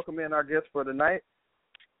want to welcome in our guest for tonight.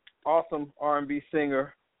 Awesome R&B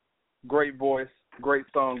singer, great voice, great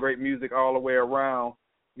song, great music all the way around.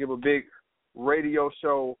 Give a big radio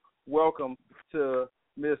show welcome to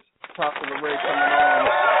Miss Tasha LaRae coming on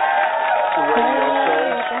the radio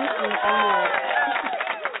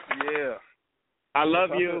show. Yeah. I love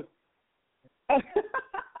you.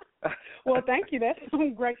 Well, thank you. That's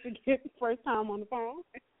great to get the first time on the phone.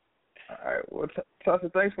 All right. Well,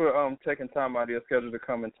 Tasha, thanks for taking time out of your schedule to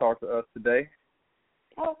come and talk to us today.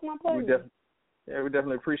 Oh, it's my pleasure. We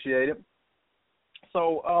definitely appreciate it.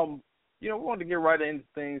 So, we wanted to get right into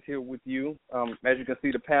things here with you. As you can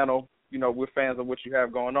see, the panel, we're fans of what you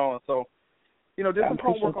have going on. So, did some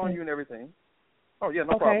homework on you and everything. Oh, yeah,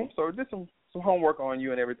 no problem. So, did some homework on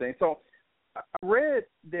you and everything. So, I read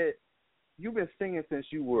that you've been singing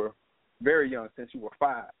since you were very young, since you were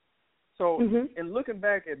 5. So, in looking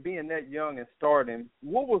back at being that young and starting,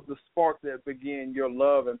 what was the spark that began your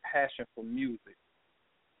love and passion for music?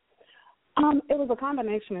 It was a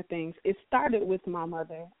combination of things. It started with my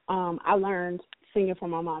mother. I learned singing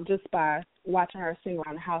from my mom just by watching her sing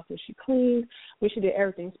around the house when she cleaned, when she did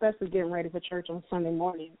everything, especially getting ready for church on Sunday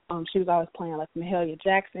morning. She was always playing like Mahalia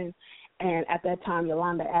Jackson, and at that time,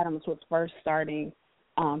 Yolanda Adams was first starting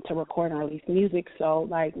to record and release music. So,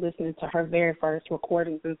 like, listening to her very first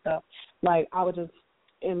recordings and stuff, like, I would just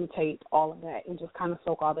imitate all of that and just kind of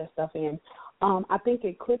soak all that stuff in. I think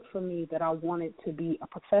it clicked for me that I wanted to be a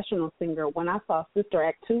professional singer when I saw Sister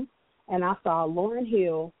Act 2, and I saw Lauryn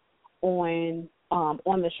Hill on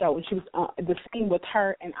the show, and she was the scene with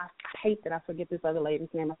her, and I hate that I forget this other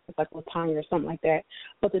lady's name. It's like Latanya or something like that.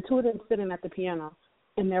 But the two of them sitting at the piano,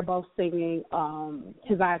 and they're both singing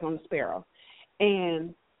His Eyes on the Sparrow.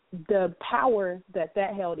 And the power that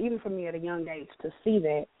held, even for me at a young age, to see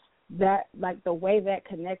that like the way that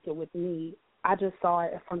connected with me, I just saw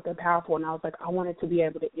it as something powerful, and I was like, I wanted to be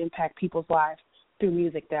able to impact people's lives through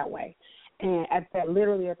music that way. And at that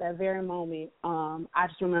very moment, I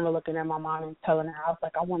just remember looking at my mom and telling her, I was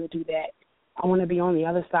like, I want to do that. I want to be on the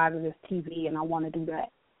other side of this TV, and I want to do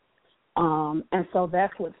that. And so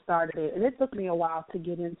that's what started it. And it took me a while to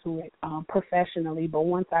get into it professionally, but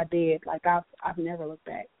once I did, like I've never looked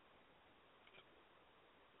back.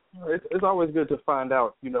 It's always good to find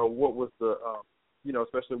out, what was the,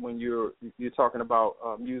 especially when you're talking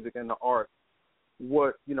about music and the art,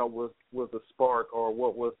 what, was the spark or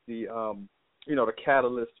what was the, the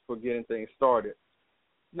catalyst for getting things started.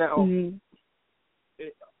 Now,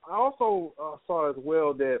 I also saw as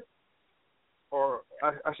well that, or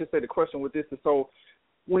I should say the question with this is, so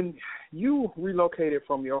when you relocated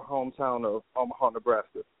from your hometown of Omaha,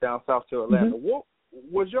 Nebraska, down south to Atlanta, what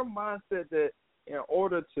was your mindset that in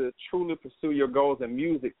order to truly pursue your goals in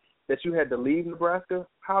music that you had to leave Nebraska?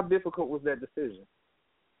 How difficult was that decision?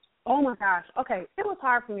 Oh, my gosh. Okay, it was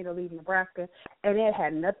hard for me to leave Nebraska, and it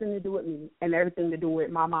had nothing to do with me and everything to do with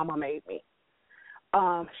my mama made me.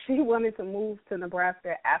 She wanted to move to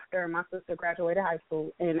Nebraska after my sister graduated high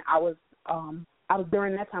school, and I was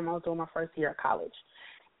during that time I was doing my first year of college.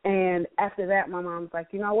 And after that, my mom was like,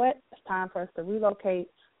 you know what? It's time for us to relocate.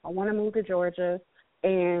 I want to move to Georgia.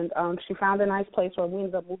 And she found a nice place where we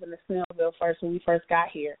ended up moving to Snellville first when we first got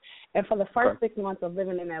here. And for the first 6 months of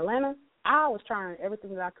living in Atlanta, I was trying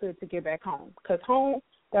everything that I could to get back home. Because home,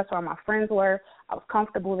 that's where my friends were. I was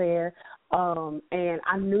comfortable there. And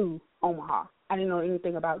I knew Omaha. I didn't know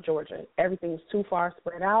anything about Georgia. Everything was too far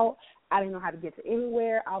spread out. I didn't know how to get to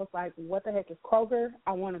anywhere. I was like, what the heck is Kroger?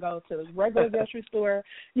 I want to go to the regular grocery store.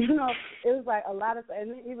 It was like a lot of,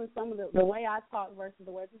 and even some of the way I talk versus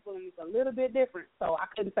the way people is a little bit different. So I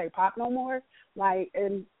couldn't say pop no more.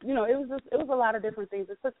 It was a lot of different things.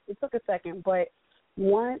 It took a second, but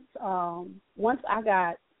once I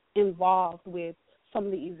got involved with some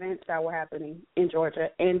of the events that were happening in Georgia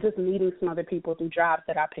and just meeting some other people through jobs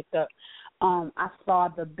that I picked up, I saw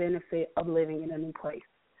the benefit of living in a new place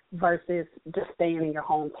versus just staying in your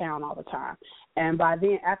hometown all the time. And by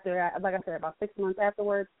then, after that, like I said, about 6 months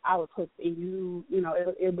afterwards, I was hooked, and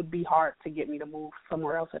it would be hard to get me to move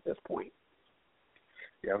somewhere else at this point.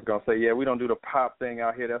 Yeah, I was gonna say, we don't do the pop thing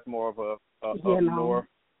out here. That's more of a north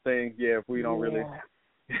thing. Yeah, if we don't really.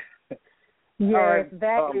 Yeah, right,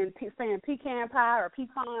 that and saying pecan pie or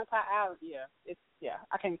pecan pie.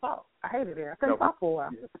 I can't talk. I hated it. I couldn't talk for a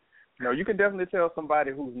while. Yeah. No, you can definitely tell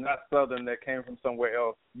somebody who's not Southern that came from somewhere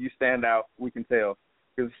else. You stand out. We can tell.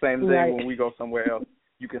 It's the same thing when we go somewhere else.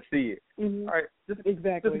 You can see it. Mm-hmm. All right. Just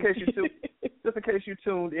in case you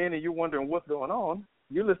tuned in and you're wondering what's going on,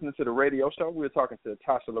 you're listening to the radio show. We're talking to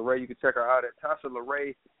Tasha LaRae. You can check her out at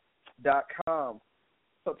TashaLaRae.com.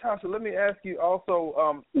 So, Tasha, let me ask you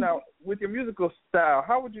also, now, with your musical style,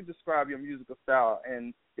 how would you describe your musical style?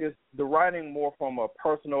 And is the writing more from a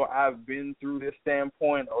personal, I've been through this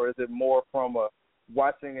standpoint, or is it more from a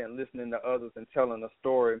watching and listening to others and telling a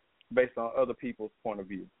story based on other people's point of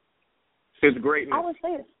view? It's greatness. I would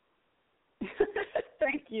say it's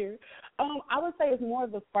thank you. I would say it's more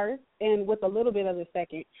of the first and with a little bit of the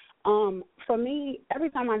second. For me,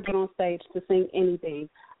 every time I get on stage to sing anything,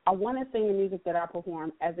 I want to sing the music that I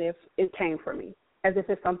perform as if it came from me, as if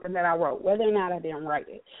it's something that I wrote, whether or not I didn't write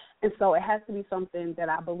it. And so it has to be something that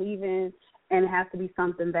I believe in, and it has to be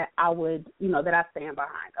something that I would, that I stand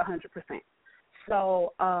behind 100%.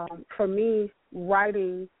 So for me,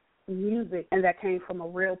 writing music, and that came from a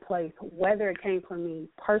real place, whether it came from me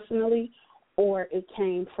personally or it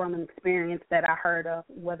came from an experience that I heard of,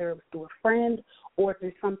 whether it was through a friend or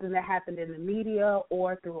through something that happened in the media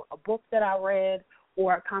or through a book that I read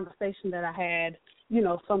or a conversation that I had,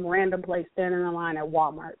 some random place standing in line at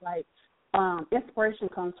Walmart. Inspiration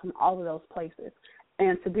comes from all of those places.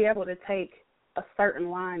 And to be able to take a certain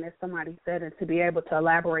line that somebody said and to be able to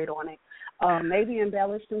elaborate on it, maybe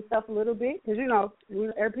embellish some stuff a little bit, because,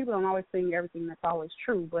 people don't always sing everything that's always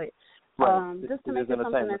true, but just to make it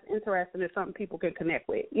something that's interesting and something people can connect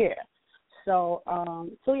with. Yeah. So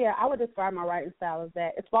I would describe my writing style as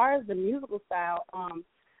that. As far as the musical style,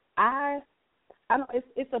 I know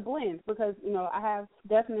it's a blend because, I have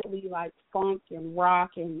definitely like funk and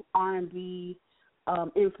rock and R&B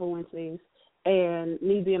influences, and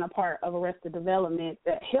me being a part of Arrested Development,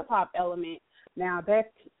 that hip-hop element, now I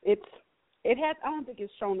don't think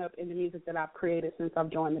it's shown up in the music that I've created since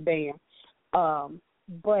I've joined the band,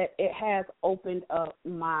 but it has opened up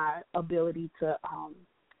my ability to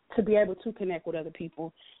to be able to connect with other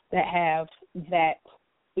people that have that,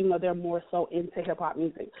 you know, they're more so into hip-hop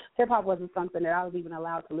music. Hip-hop wasn't something that I was even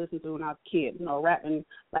allowed to listen to when I was a kid. You know, rapping,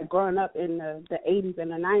 like growing up in the 80s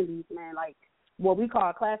and the 90s, man, like what we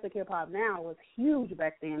call classic hip-hop now was huge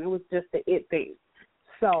back then. It was just the it thing.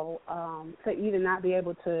 So to even not be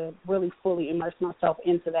able to really fully immerse myself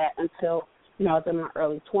into that until, you know, I was in my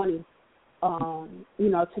early 20s, you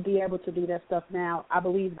know, to be able to do that stuff now, I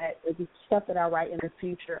believe that the stuff that I write in the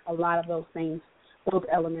future, a lot of those things, those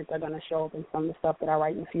elements are going to show up in some of the stuff that I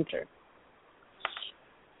write in the future.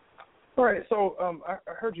 All right, so I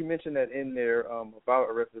heard you mention that in there about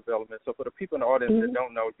Arrested Development. So for the people in the audience that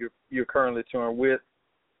don't know, you're currently touring with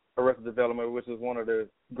Arrested Development, which is one of the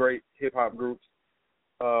great hip-hop groups.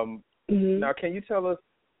 Now, can you tell us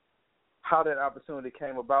how that opportunity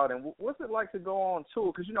came about, and what's it like to go on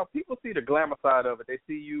tour? Because, you know, people see the glamour side of it. They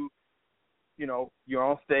see you, you know, you're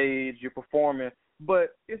on stage, you're performing,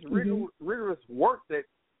 but it's rigorous work that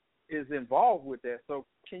is involved with that. So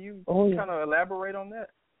can you kind of elaborate on that?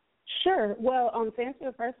 Sure. Well, to answer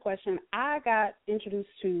your first question, I got introduced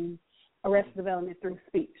to Arrested Development through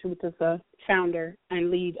Speech, which is the founder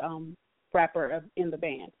and lead rapper in the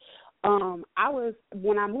band.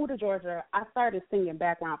 When I moved to Georgia, I started singing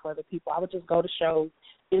background for other people. I would just go to shows,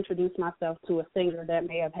 introduce myself to a singer that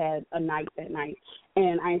may have had a night that night.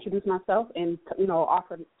 And I introduced myself and, you know,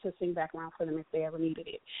 offered to sing background for them if they ever needed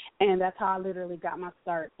it. And that's how I literally got my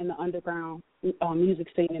start in the underground music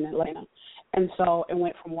scene in Atlanta. And so it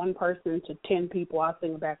went from one person to 10 people I was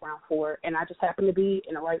singing background for. And I just happened to be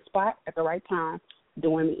in the right spot at the right time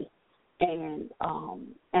doing me.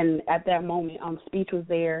 And at that moment, Speech was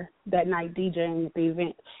there that night DJing at the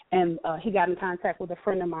event, and he got in contact with a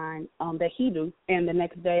friend of mine that he knew. And the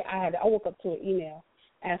next day, I woke up to an email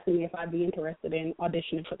asking me if I'd be interested in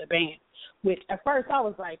auditioning for the band. Which at first I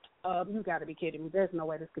was like, "You got to be kidding me! There's no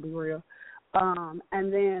way this could be real."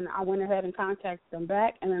 And then I went ahead and contacted them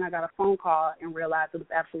back, and then I got a phone call and realized it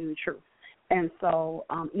was absolutely true. And so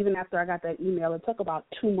even after I got that email, it took about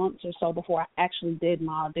 2 months or so before I actually did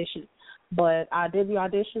my audition. But I did the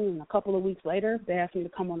audition, and a couple of weeks later, they asked me to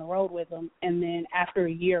come on the road with them. And then after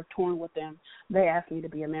a year of touring with them, they asked me to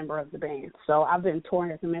be a member of the band. So I've been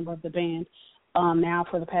touring as a member of the band now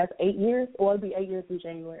for the past 8 years, or it'll be 8 years in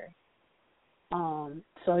January.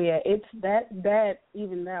 So, yeah, it's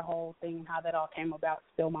that whole thing and how that all came about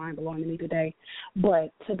still mind-blowing to me today.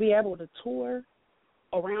 But to be able to tour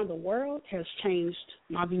around the world has changed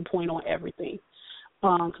my viewpoint on everything.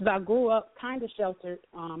 Because I grew up kind of sheltered.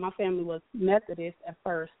 My family was Methodist at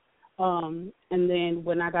first. And then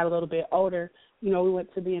when I got a little bit older, you know, we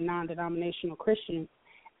went to be a non-denominational Christian.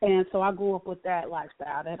 And so I grew up with that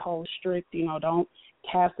lifestyle, that whole strict, you know, don't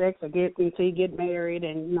have sex or get until you get married,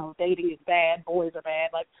 and, you know, dating is bad, boys are bad,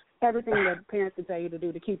 like everything that parents can tell you to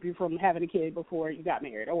do to keep you from having a kid before you got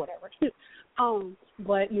married or whatever.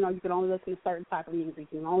 But, you know, you can only listen to certain type of music.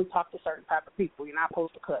 You can only talk to certain type of people. You're not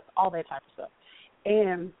supposed to cuss, all that type of stuff.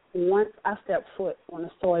 And once I stepped foot on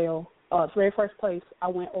the soil, the very first place I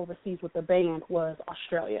went overseas with the band was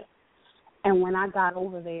Australia. And when I got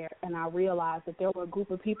over there and I realized that there were a group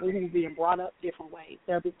of people who were being brought up different ways,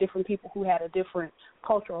 there were different people who had a different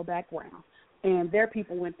cultural background, and their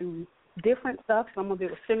people went through different stuff. Some of it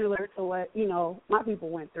was similar to what, you know, my people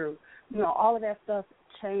went through. You know, all of that stuff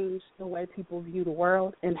changed the way people view the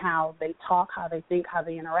world and how they talk, how they think, how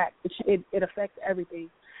they interact. It affects everything.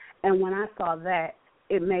 And when I saw that,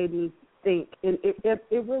 it made me think, and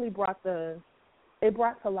it really brought to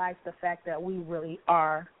life the fact that we really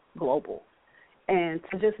are global. And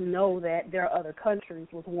to just know that there are other countries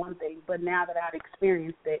was one thing, but now that I've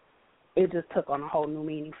experienced it, it just took on a whole new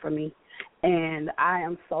meaning for me. And I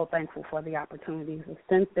am so thankful for the opportunities. And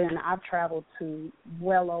since then, I've traveled to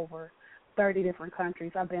well over 30 different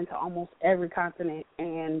countries. I've been to almost every continent,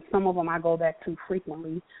 and some of them I go back to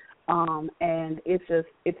frequently. And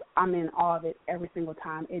I'm in awe of it every single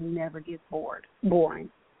time. It never gets boring.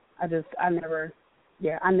 I never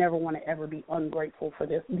want to ever be ungrateful for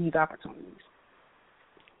these opportunities.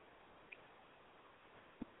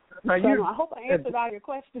 Now I hope I answered all your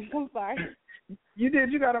questions. I'm sorry. You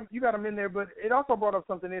did. You got them in there, but it also brought up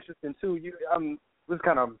something interesting too. You was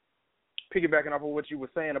kind of piggybacking off of what you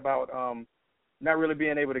were saying about not really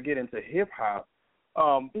being able to get into hip hop.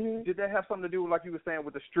 Did that have something to do with, like you were saying,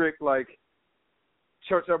 with the strict like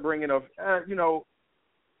church upbringing of you know,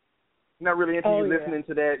 not really into listening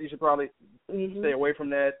to that? You should probably stay away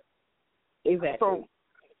from that. Exactly. So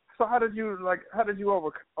how did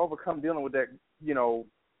you overcome dealing with that? You know,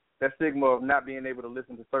 that stigma of not being able to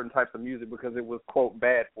listen to certain types of music because it was, quote,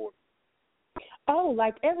 bad for you? Oh,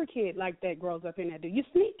 like every kid like that grows up in that. You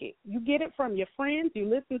sneak it. You get it from your friends. You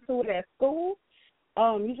listen to it at school.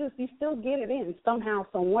 You still get it in somehow,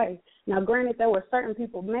 some way. Now, granted, there were certain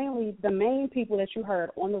people, mainly the main people that you heard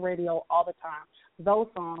on the radio all the time. Those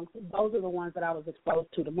songs, those are the ones that I was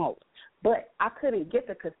exposed to the most. But I couldn't get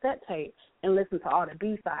the cassette tape and listen to all the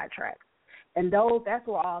B-side tracks. And that's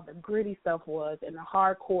where all the gritty stuff was and the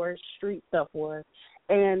hardcore street stuff was.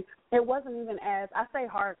 And it wasn't even I say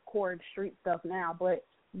hardcore street stuff now, but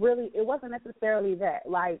really it wasn't necessarily that.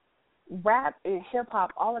 Like rap and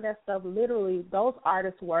hip-hop, all of that stuff, literally those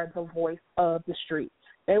artists were the voice of the street.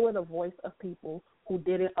 They were the voice of people who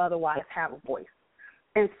didn't otherwise have a voice.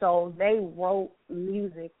 And so they wrote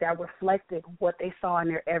music that reflected what they saw in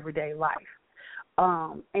their everyday life.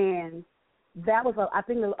 And that was, I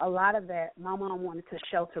think a lot of that, my mom wanted to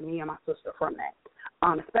shelter me and my sister from that,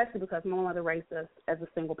 especially because my mother raised us as a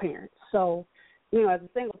single parent. So, as a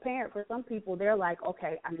single parent, for some people, they're like,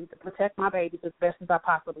 okay, I need to protect my babies as best as I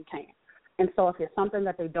possibly can. And so if it's something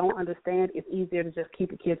that they don't understand, it's easier to just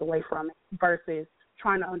keep the kids away from it versus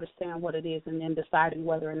trying to understand what it is and then deciding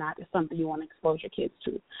whether or not it's something you want to expose your kids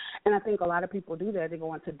to. And I think a lot of people do that. They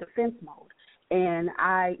go into defense mode. And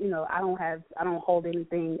I don't hold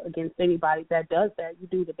anything against anybody that does that. You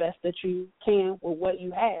do the best that you can with what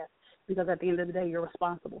you have, because at the end of the day, you're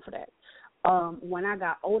responsible for that. When I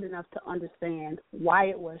got old enough to understand why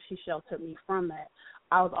it was she sheltered me from that,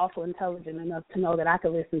 I was also intelligent enough to know that I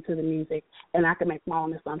could listen to the music and I could make my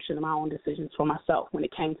own assumption and my own decisions for myself when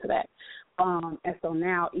it came to that. And so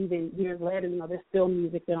now, even years later, there's still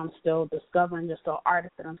music that I'm still discovering. There's still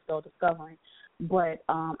artists that I'm still discovering. But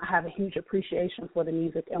I have a huge appreciation for the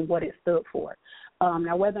music and what it stood for.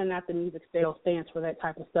 Now, whether or not the music still stands for that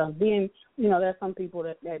type of stuff, then, there's some people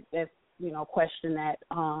that question that,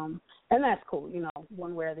 and that's cool,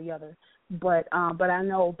 one way or the other. But I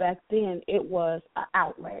know back then it was an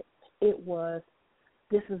outlet. It was,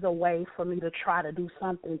 this is a way for me to try to do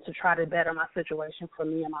something to try to better my situation for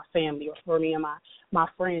me and my family, or for me and my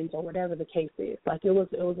friends, or whatever the case is. Like it was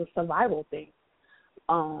a survival thing.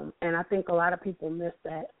 And I think a lot of people miss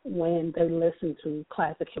that when they listen to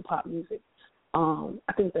classic hip hop music.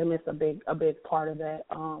 I think they miss a big part of that.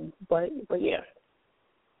 But yeah.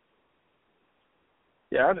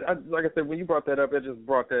 Yeah, I like I said, when you brought that up, it just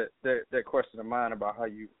brought that question to mind about how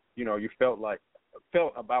you felt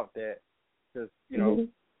about that, because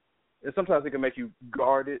sometimes it can make you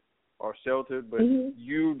guarded or sheltered, but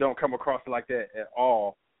you don't come across it like that at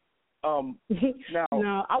all. Now,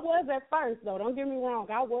 no, I was at first, though. Don't get me wrong.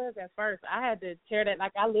 I was at first. I had to tear that.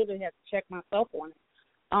 Like, I literally had to check myself on it.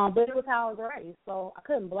 But it was how I was raised, so I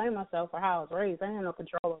couldn't blame myself for how I was raised. I had no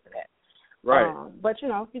control over that. Right. But,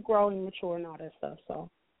 you grow and mature and all that stuff, so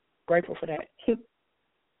grateful for that.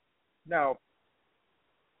 Now,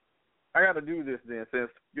 I got to do this then, since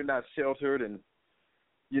you're not sheltered and,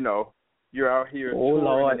 you're out here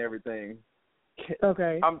touring and everything.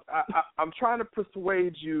 Okay. I'm trying to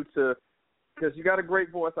persuade you to, because you got a great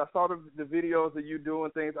voice. I saw the videos of you doing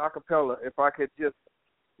things a cappella. If I could just,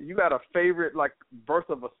 you got a favorite verse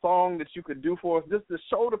of a song that you could do for us, just to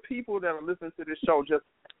show the people that are listening to this show just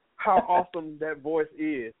how awesome that voice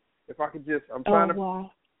is. If I could just, I'm trying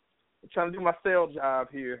to do my sales job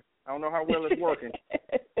here. I don't know how well it's working.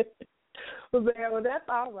 Well, that's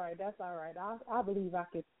all right. That's all right. I believe I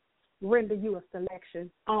could render you a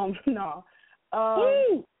selection. No.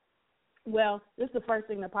 Well, this is the first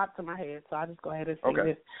thing that popped to my head, so I'll just go ahead and sing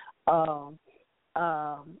this.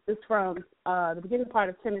 It's from the beginning part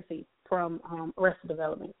of Tennessee, from Arrested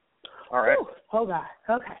Development. All right. Whew. Oh, God.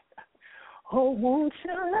 Okay. Oh, won't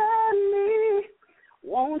you let me?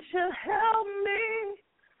 Won't you help me?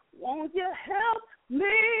 Won't you help me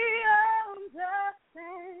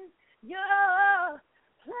understand your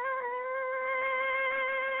plan?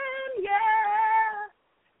 Yeah.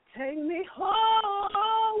 Take me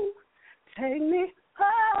home. Take me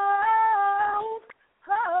home.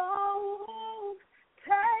 Home.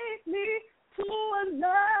 Take me to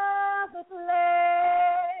another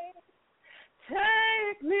place.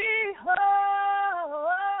 Take me home.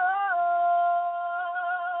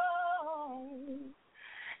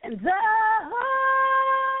 And I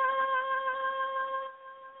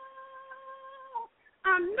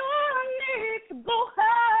know I need to go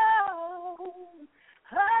home.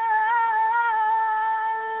 Home.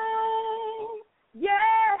 Yeah.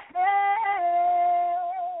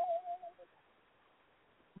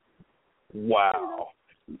 Wow.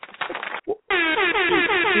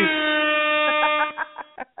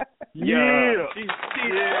 Yeah. She's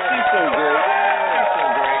so great.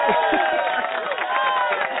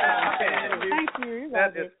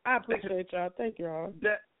 Thank you. I appreciate y'all. Thank you all.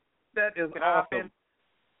 That is Can awesome. I hop in?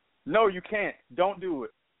 No, you can't. Don't do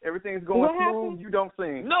it. Everything's going smooth. You don't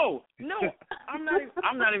sing. No, I'm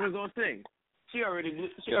not even gonna sing. She already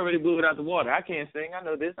blew it out the water. I can't sing. I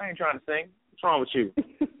know this. I ain't trying to sing. What's wrong with you?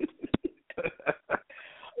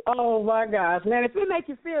 Oh my gosh, man! If it make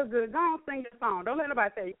you feel good, go on sing your song. Don't let nobody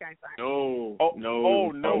tell you can't sing. No,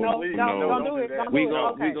 no, please, don't do it.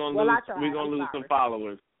 We're gonna lose some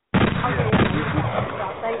followers.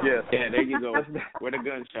 Yes. Yeah, there you go. Where the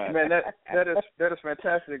gunshot? Man, that is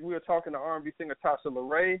fantastic. We were talking to R&B singer Tasha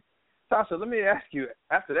LaRae. Tasha, let me ask you.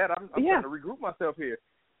 After that, I'm trying to regroup myself here.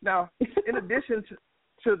 Now, in addition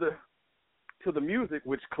to the music,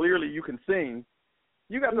 which clearly you can sing,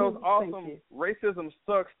 you got those awesome Racism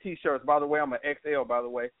Sucks T-shirts. By the way, I'm an XL. By the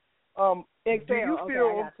way, XL. Do you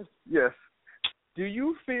feel? Yes. Do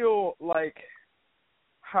you feel like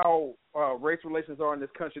how race relations are in this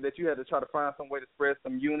country that you had to try to find some way to spread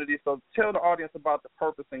some unity? So tell the audience about the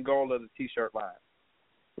purpose and goal of the T-shirt line.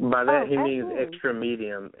 By that he means extra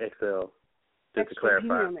medium XL. Just to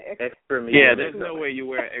clarify, extra medium. Yeah, there's no way you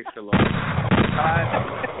wear extra large.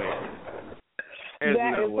 There's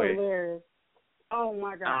that no is way. Hilarious. Oh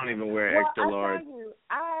my God! I don't even wear extra large.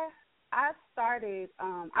 I started.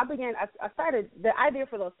 I started. The idea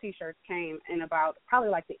for those T-shirts came in about probably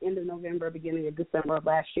like the end of November, beginning of December of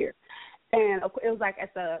last year, and it was like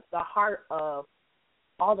at the heart of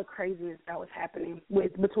all the craziness that was happening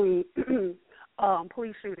between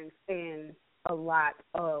police shootings and a lot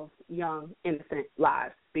of young innocent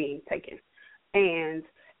lives being taken. And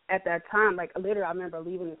at that time, like literally, I remember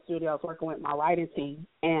leaving the studio. I was working with my writing team,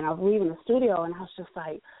 and I was leaving the studio, and I was just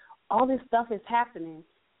like, all this stuff is happening.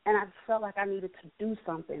 And I felt like I needed to do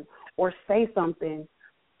something or say something,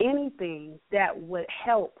 anything that would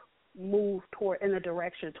help move in the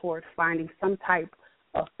direction towards finding some type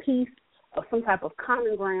of peace, or some type of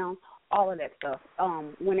common ground, all of that stuff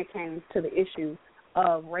when it came to the issue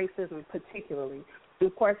of racism particularly. And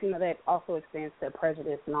of course, that also extends to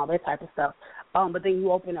prejudice and all that type of stuff. But then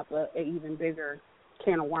you open up an even bigger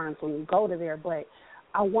can of worms when you go to there. But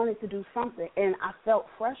I wanted to do something, and I felt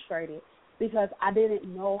frustrated because I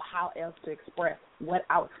didn't know how else to express what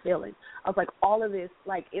I was feeling. I was like, all of this,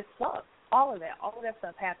 like, it sucks. All of that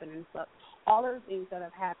stuff happened and sucks. All of the things that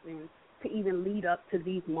have happened to even lead up to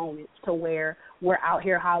these moments to where we're out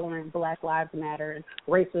here hollering Black Lives Matter and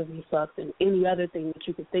racism sucks and any other thing that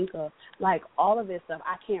you could think of. Like, all of this stuff,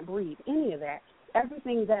 I can't breathe, any of that.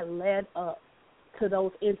 Everything that led up to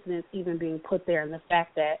those incidents even being put there, and the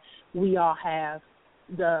fact that we all have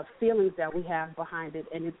the feelings that we have behind it,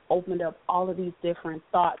 and it's opened up all of these different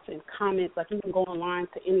thoughts and comments. Like, you can go online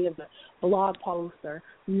to any of the blog posts or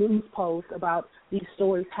news posts about these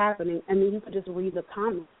stories happening, and then you can just read the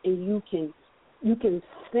comments, and you can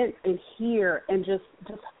sense and hear and just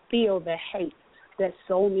feel the hate that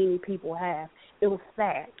so many people have. It was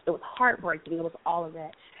sad. It was heartbreaking. It was all of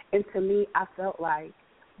that. And to me, I felt like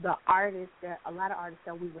a lot of artists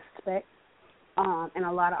that we respect, and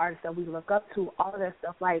a lot of artists that we look up to, all of that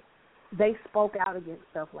stuff, like, they spoke out against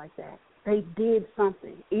stuff like that. They did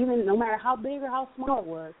something. Even no matter how big or how small it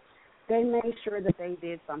was, they made sure that they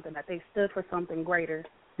did something, that they stood for something greater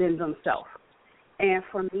than themselves. And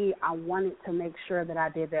for me, I wanted to make sure that I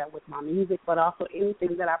did that with my music, but also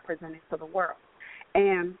anything that I presented to the world.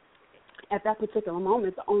 And at that particular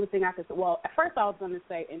moment, the only thing I could say, well, at first I was going to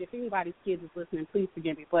say, and if anybody's kids is listening, please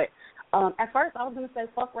forgive me, but at first I was going to say,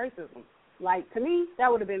 fuck racism. Like, to me, that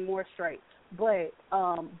would have been more straight. But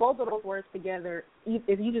both of those words together,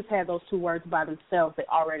 if you just had those two words by themselves, they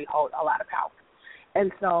already hold a lot of power.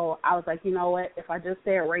 And so I was like, you know what? If I just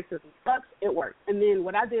said racism sucks, it works. And then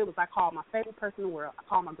what I did was I called my favorite person in the world. I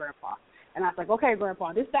called my grandpa. And I was like, okay,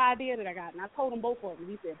 Grandpa, this is the idea that I got. And I told them both of them.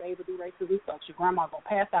 He said, baby, do racism sucks. Your grandma going to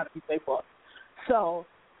pass out if you say fuck. So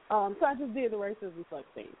I just did the racism sucks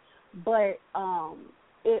thing. But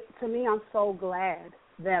to me, I'm so glad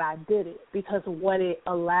that I did it because of what it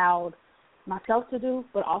allowed myself to do,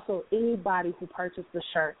 but also anybody who purchased the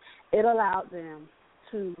shirt. It allowed them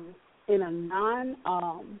to, in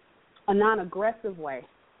a non-aggressive way,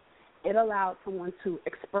 it allowed someone to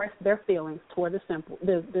express their feelings toward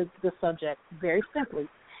the subject very simply,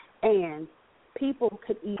 and people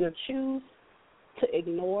could either choose to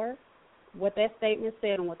ignore what that statement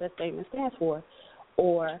said and what that statement stands for,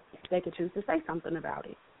 or they could choose to say something about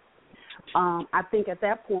it. I think at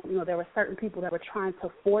that point, there were certain people that were trying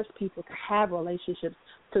to force people to have relationships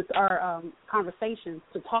or conversations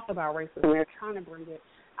to talk about racism. They're trying to bring it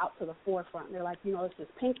out to the forefront. They're like, it's this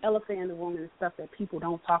pink elephant in the room and stuff that people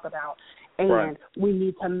don't talk about, and we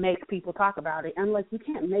need to make people talk about it. And, like, you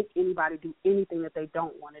can't make anybody do anything that they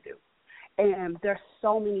don't want to do. And there's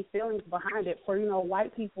so many feelings behind it for,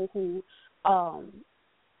 white people who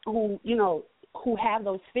have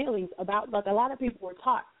those feelings about, like, a lot of people were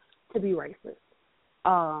taught to be racist.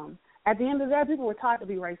 At the end of the day, people were taught to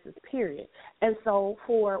be racist, period. And so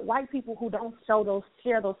for white people who don't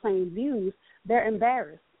share those same views, they're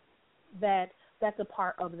embarrassed that that's a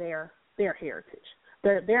part of their heritage.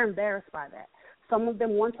 They're embarrassed by that. Some of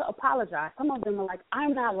them want to apologize. Some of them are like,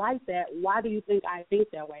 I'm not like that. Why do you think I think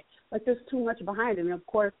that way? Like, there's too much behind it. And, of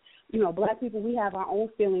course, black people, we have our own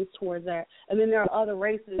feelings towards that. And then there are other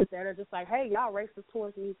races that are just like, hey, y'all racist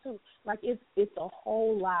towards me too. Like, it's a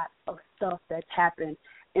whole lot of stuff that's happened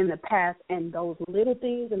in the past, and those little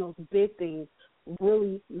things and those big things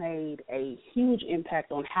really made a huge impact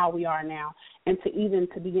on how we are now. And to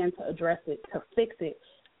begin to address it, to fix it,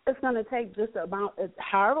 it's going to take just about,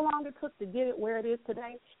 however long it took to get it where it is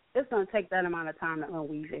today, it's going to take that amount of time to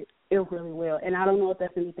unweave it. It really will. And I don't know if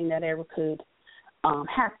that's anything that ever could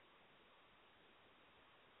happen.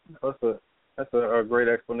 That's a great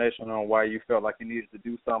explanation on why you felt like you needed to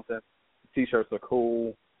do something. T-shirts are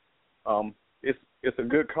cool. It's a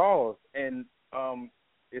good cause, and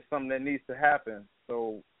it's something that needs to happen.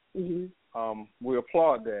 So we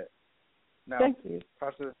applaud that. Now, thank you.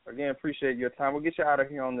 Tasha, again, appreciate your time. We'll get you out of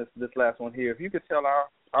here on this last one here. If you could tell our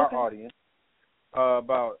audience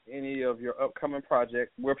about any of your upcoming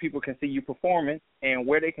projects, where people can see you performing, and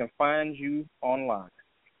where they can find you online.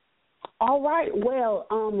 All right. Well,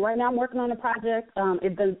 right now I'm working on a project.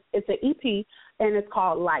 It's an EP, and it's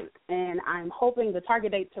called Light. And I'm hoping the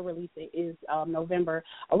target date to release it is around November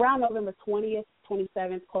 20th,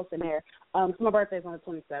 27th, close in there. So my birthday is on the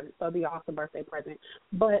 27th, so it'll be an awesome birthday present.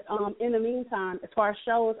 But in the meantime, as far as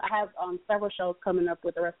shows, I have several shows coming up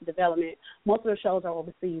with Arrested Development. Most of the shows are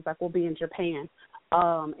overseas, like we'll be in Japan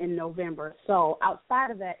in November. So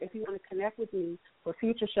outside of that, if you want to connect with me for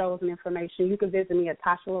future shows and information, you can visit me at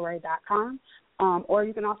TashaLaRae.com, or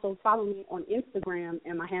you can also follow me on Instagram,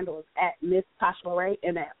 and my handle is at Miss Tasha LaRae,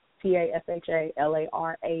 and that's TashaLarae.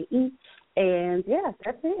 And yeah,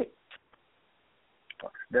 that's it.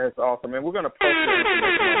 That's awesome, and we're gonna post the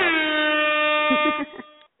information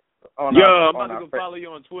on I'm about to go follow you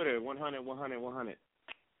on Twitter. 100.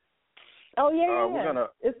 Oh yeah.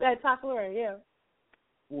 It's at Tasha LaRae, yeah.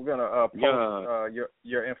 We're gonna post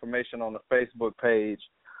your information on the Facebook page.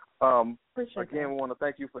 Again, we want to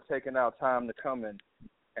thank you for taking out time to come and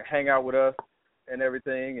hang out with us and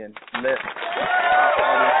everything, and let our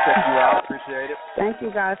audience check you out. Appreciate it. Thank you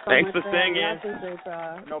guys so Thanks much. for singing. I appreciate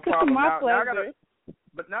y'all. No problem. My pleasure.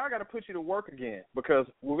 Now I got to put you to work again, because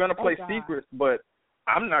we're going to play Secrets, but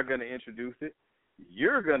I'm not going to introduce it.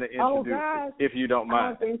 You're going to introduce it, if you don't mind. I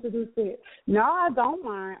have to introduce it. No, I don't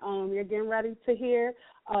mind. You're getting ready to hear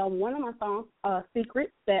one of my songs,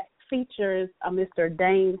 Secrets, that features Mr.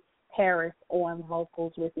 Dane Harris on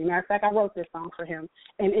vocals with me. Matter of fact, I wrote this song for him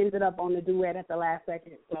and ended up on the duet at the last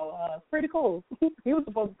second. So pretty cool. He was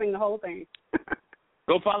supposed to sing the whole thing.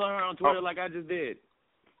 Go follow her on Twitter like I just did.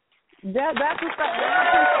 That's what's up.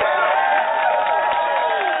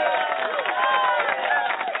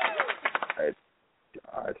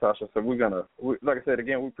 All right, Tasha. So like I said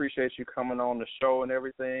again, we appreciate you coming on the show and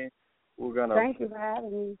everything. Thank you for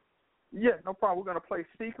having me. Yeah, no problem. We're gonna play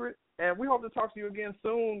Secret, and we hope to talk to you again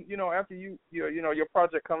soon. After your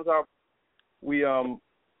project comes out, we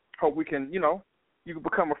hope we can you can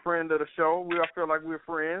become a friend of the show. I feel like we're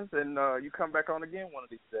friends, and you come back on again one of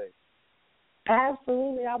these days.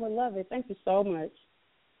 Absolutely, I would love it. Thank you so much.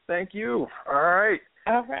 Thank you. All right.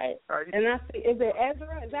 And I see, is it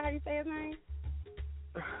Ezra? Is that how you say his name?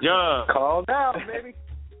 Yeah. Called out, baby.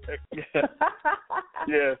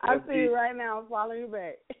 Yeah. I see you right now. I'm following you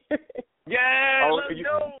back. Let's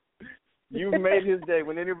go. You've made his day.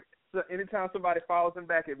 Anytime somebody follows him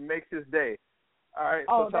back, it makes his day. All right.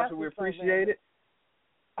 So, Tasha, we appreciate it.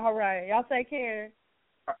 All right. Y'all take care.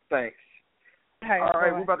 Thanks. All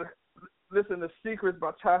right. We're about to listen to Secrets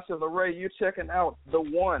by Tasha LaRae. You're checking out the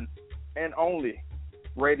one and only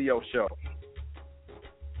radio show.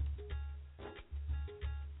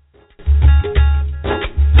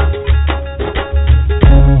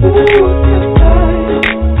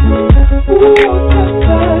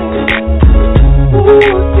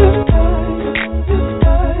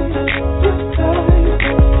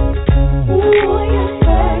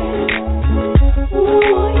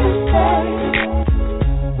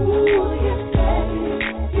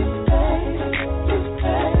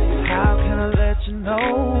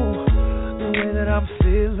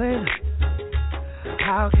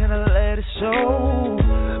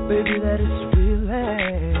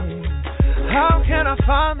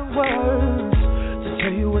 Find the words to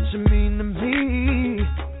tell you what you mean to me.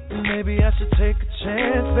 Maybe Maybe I should take a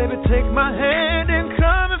chance, baby, take my hand and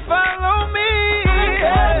come and follow me.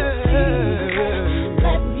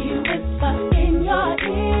 Let me whisper in your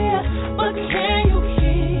ear, but can you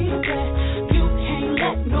keep it? You can't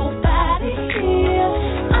let nobody hear.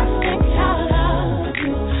 I think I love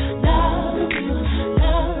you, love you,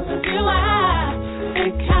 love you. I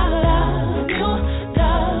think I love you,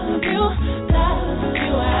 love you, love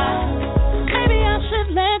you. Maybe I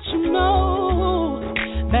should let you know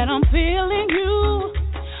that I'm feeling you,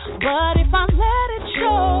 but if I let it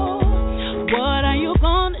show, what are you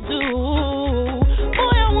gonna do?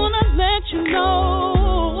 Boy, I wanna let you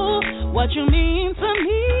know what you mean to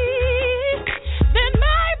me. Then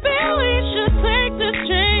maybe we should take this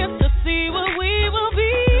chance to see what we will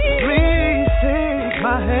be. Please take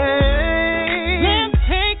my hand. Let's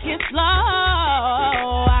take it slow.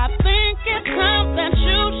 I think it's time that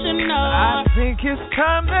you should know. I think it's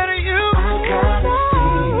time that you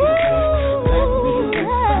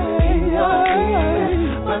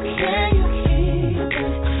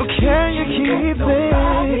Can you keep it? I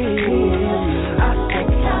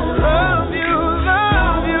think I love you,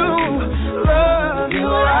 love you, love you.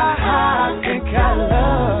 I think I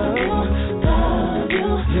love you, love you.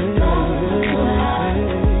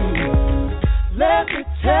 Let me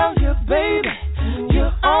tell you, baby,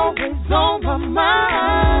 you're always on my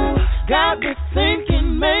mind. Got me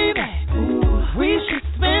thinking maybe we should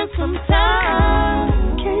spend some time. Can you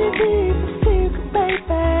keep a secret,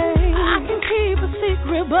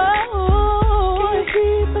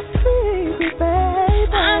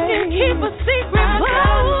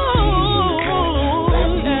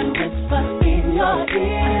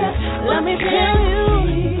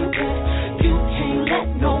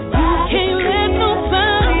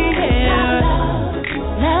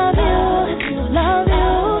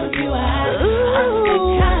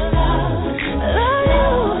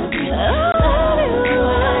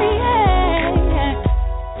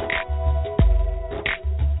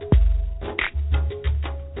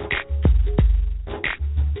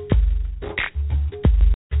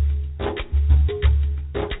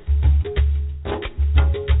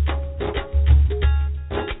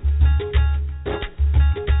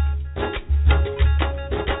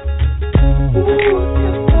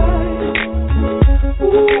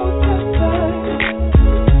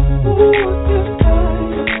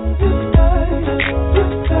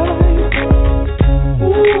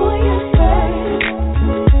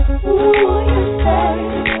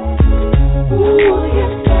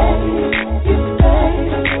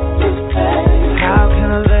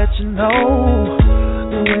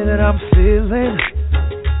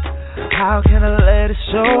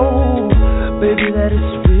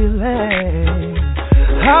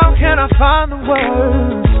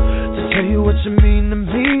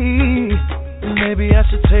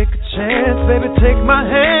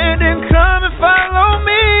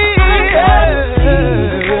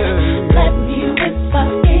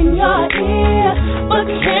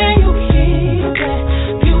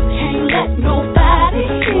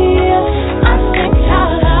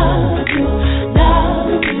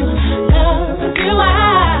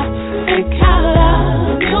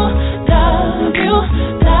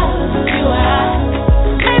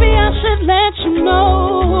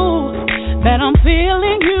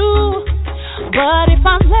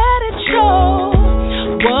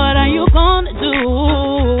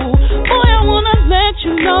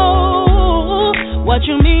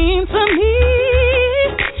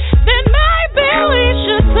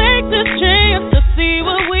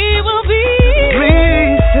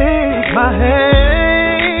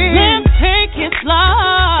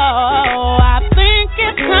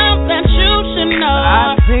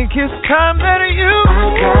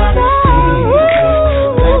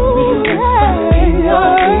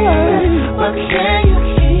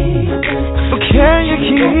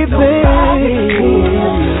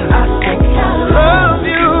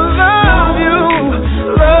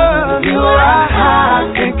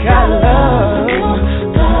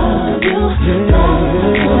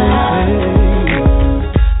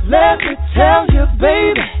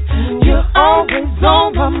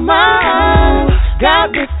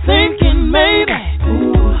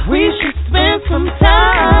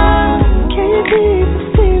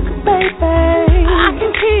 baby? I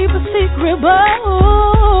can keep a secret, boy.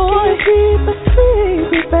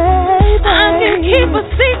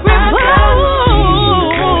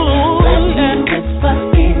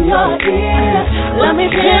 Let me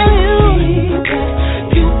tell you,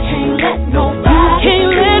 you can't let nobody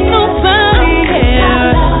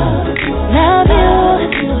hear. Love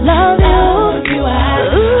you, love you. I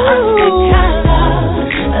think I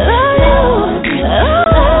love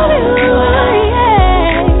you,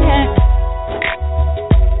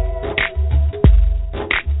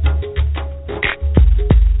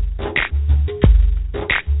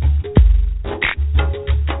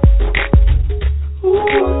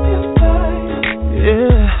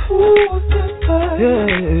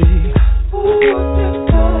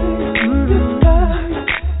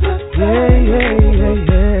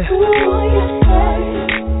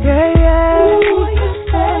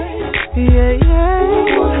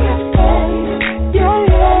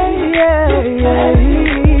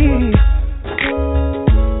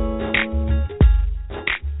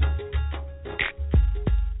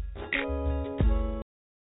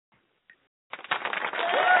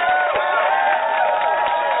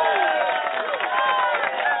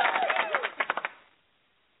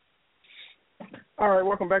 All right,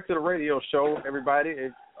 welcome back to the radio show, everybody.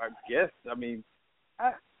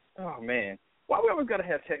 Oh, man. Why we always got to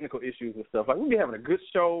have technical issues and stuff? Like, we be having a good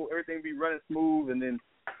show, everything be running smooth, and then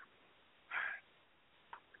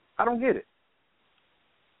I don't get it.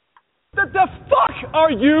 What the fuck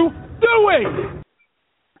are you doing?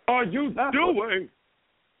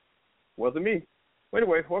 Wasn't me.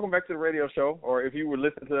 Anyway, welcome back to the radio show, or if you were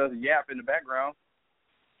listening to us yap in the background,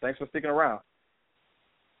 thanks for sticking around.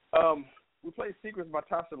 We played Secrets by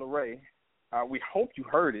Tasha LaRae. We hope you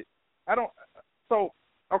heard it.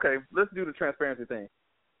 Okay, let's do the transparency thing.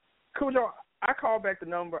 Khujoe, I called back the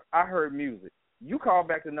number, I heard music. You called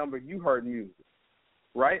back the number, you heard music.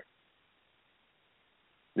 Right?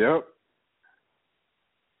 Yep.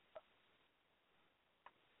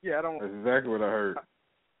 Yeah, I don't. That's exactly what I heard.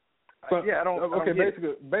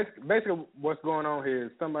 Basically, what's going on here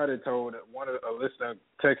is somebody told a listener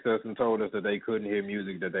texted us and told us that they couldn't hear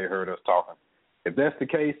music that they heard us talking. If that's the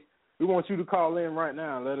case, we want you to call in right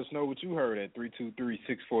now and let us know what you heard at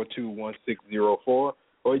 323-642-1604, or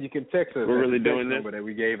you can text us. We're really doing this number that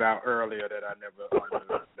we gave out earlier that I never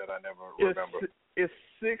remember. It's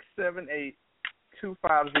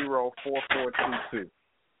 678-250-4422.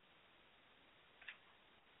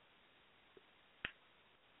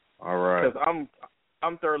 All right. Because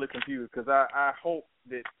I'm thoroughly confused because I hope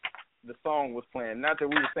that the song was playing. Not that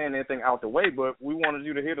we were saying anything out the way, but we wanted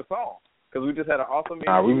you to hear the song because we just had an awesome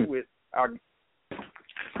interview with our.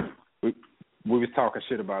 We was talking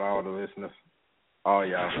shit about all the listeners, all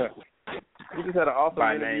y'all. We just had an awesome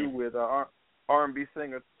interview with R&B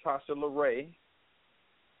singer Tasha LaRae,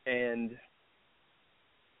 and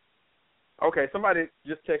somebody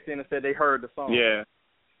just texted in and said they heard the song.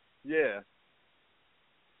 Yeah.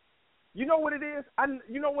 You know what it is?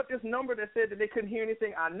 You know what this number that said that they couldn't hear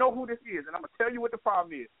anything? I know who this is, and I'm going to tell you what the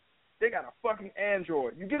problem is. They got a fucking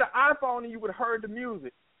Android. You get an iPhone and you would have heard the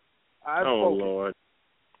music. Lord.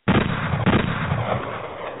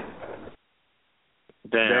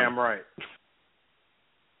 Damn right.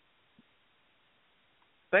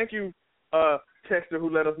 Thank you, texter, who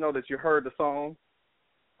let us know that you heard the song.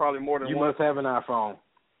 Probably more than you one. You must have an iPhone.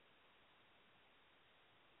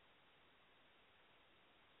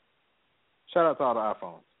 Shout out to all the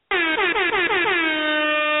iPhones.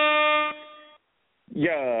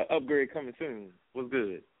 Yeah, upgrade coming soon. What's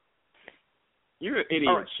good? You're an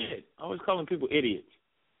idiot. Right. Shit. I always calling people idiots.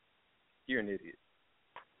 You're an idiot.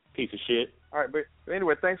 Piece of shit. All right, but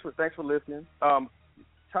anyway, thanks for listening.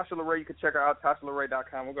 Tasha LaRae, you can check her out,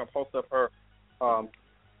 TashaLaRae.com. We're going to post up her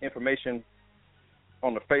information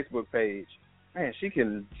on the Facebook page. Man, she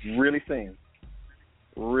can really sing.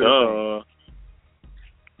 Really sing.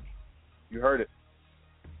 You heard it.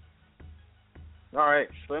 All right,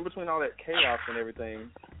 so in between all that chaos and everything,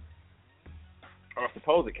 or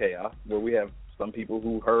supposed chaos, where we have some people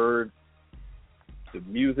who heard the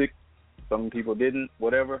music, some people didn't,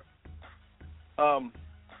 whatever, I've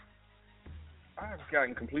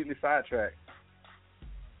gotten completely sidetracked.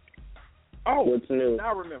 Oh, what's new?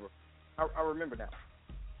 Now I remember. I remember now.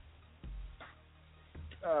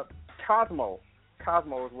 Cosmo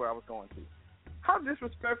is where I was going to. How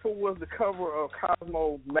disrespectful was the cover of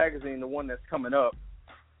Cosmo magazine, the one that's coming up,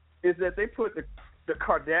 is that they put the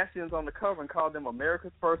Kardashians on the cover and called them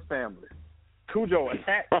America's First Family. Khujoe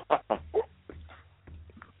attacked.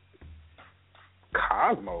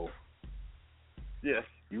 Cosmo? Yes.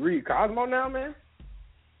 You read Cosmo now, man?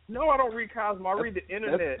 No, I don't read Cosmo. I read the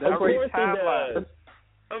internet. That's I read timelines.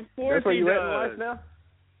 Of course he does. At in life now?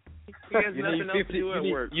 He has nothing else to do at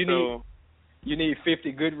work. You need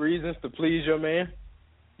 50 good reasons to please your man?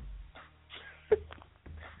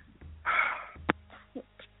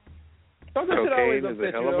 Don't this shit always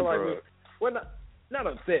upset you, though? Like, well, not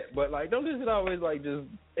upset, but like, don't this shit always like just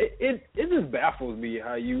it just baffles me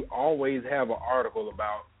how you always have an article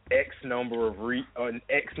about X number of ways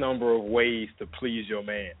to please your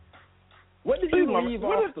man. What did you leave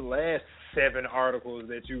off the last 7 articles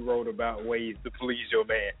that you wrote about ways to please your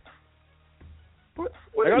man? You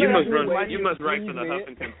must write for the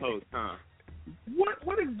Huffington Post, huh?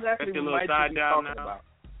 What exactly might you be talking about?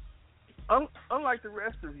 Unlike the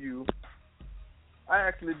rest of you, I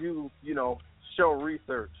actually do, show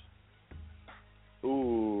research.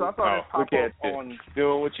 Ooh, so I thought it'd pop up on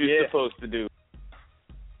doing what you're supposed to do.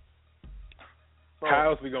 So how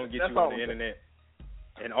else we gonna get you on the internet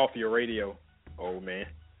and off your radio, old man?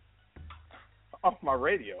 Off my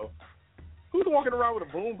radio? Who's walking around with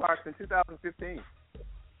a boombox in 2015?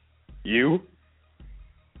 You?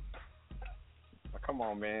 Oh, come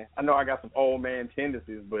on, man. I know I got some old man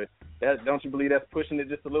tendencies, but don't you believe that's pushing it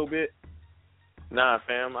just a little bit? Nah,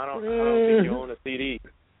 fam. I don't think you own a CD.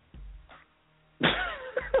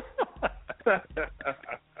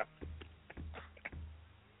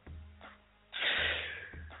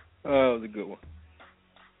 Oh, it was a good one.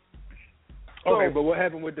 Okay, but what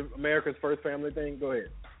happened with the America's First Family thing? Go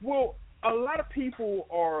ahead. Well, a lot of people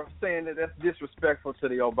are saying that that's disrespectful to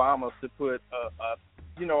the Obamas to put,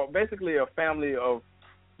 basically a family of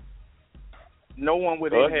no one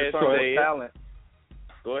with any discernible talent.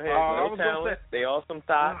 Go ahead. No talent. They all some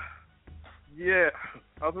thoughts. Yeah,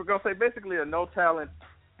 I was gonna say basically a no talent.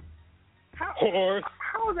 How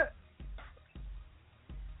is that?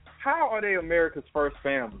 How are they America's first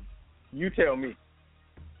family? You tell me.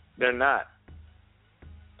 They're not.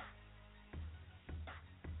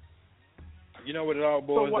 You know what it all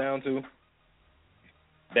boils down to?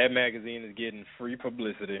 That magazine is getting free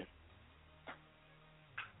publicity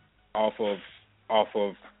off of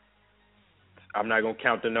I'm not gonna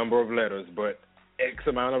count the number of letters, but X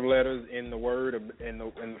amount of letters in the word in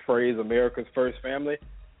the phrase America's First Family.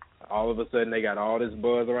 All of a sudden they got all this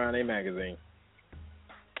buzz around their magazine.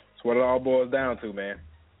 That's what it all boils down to, man.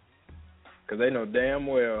 Because they know damn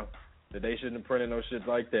well that they shouldn't have printed no shit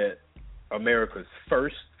like that. America's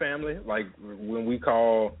First Family, like when we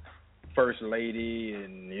call First Lady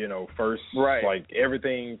and, first, right. Like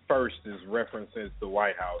everything first is references the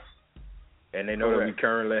White House. And they know that we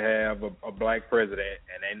currently have a black president,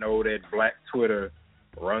 and they know that black Twitter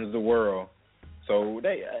runs the world. So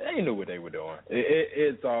they knew what they were doing.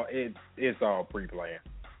 It's all pre-planned.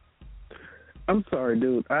 I'm sorry,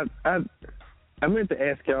 dude. I meant to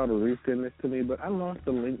ask y'all to resend this to me, but I lost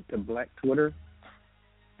the link to Black Twitter.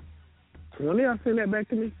 Can one of y'all send that back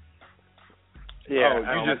to me? Yeah,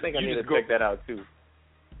 I think I need to check that out too.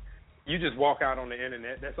 You just walk out on the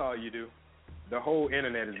internet. That's all you do. The whole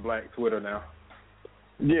internet is Black Twitter now.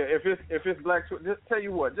 Yeah, if it's Black Twitter, just tell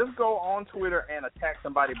you what, just go on Twitter and attack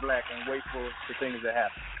somebody black and wait for the things to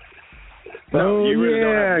happen. No, you really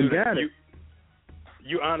don't have to do got that. it.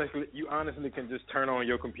 You honestly can just turn on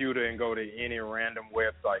your computer and go to any random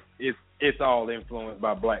website. It's all influenced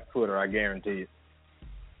by Black Twitter, I guarantee you.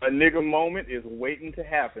 A nigga moment is waiting to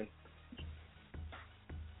happen.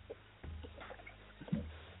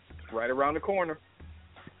 Right around the corner.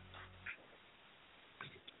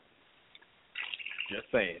 Just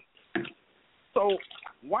saying. So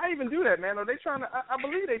why even do that, man? Are they trying to? I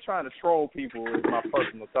believe they trying to troll people. Is my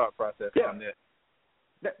personal thought process on that.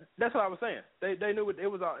 That's what I was saying. They knew it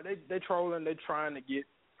was. They trolling. They trying to get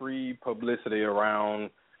free publicity around,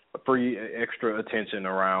 free extra attention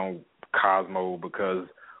around Cosmo because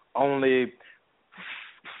only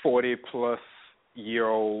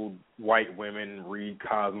 40-plus-year-old white women read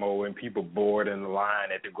Cosmo, and people bored in the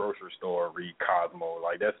line at the grocery store read Cosmo.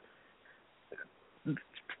 Like that's.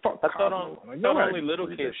 Fuck I Cosmo. thought only little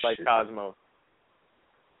kids like Cosmo.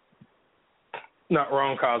 Not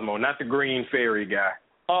wrong, Cosmo. Not the green fairy guy.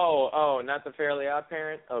 Oh, not the Fairly Odd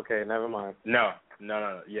Parent? Okay, never mind. No,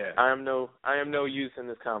 yeah. I am no use in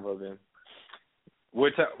this combo then.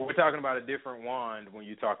 We're talking about a different wand when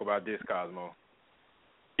you talk about this Cosmo.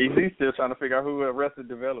 He's still trying to figure out who Arrested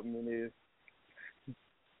Development is.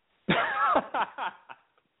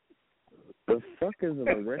 The fuck is an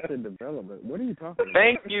Arrested Development? What are you talking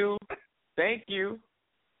about? Thank you.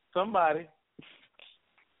 Somebody.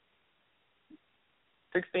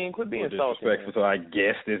 16, quit being salty. Disrespectful, so I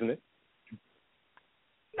guessed, isn't it?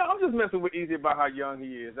 No, I'm just messing with Easy about how young he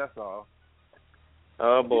is. That's all.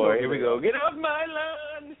 Oh boy, here we go. Get off my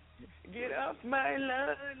lawn. Get off my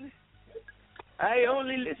lawn. I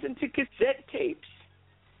only listen to cassette tapes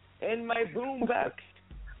and my boombox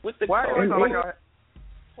with the. Why do I sound like I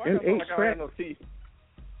have no teeth?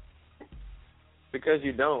 Because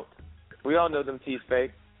you don't. We all know them teeth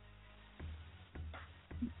fake.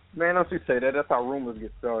 Man, don't you say that. That's how rumors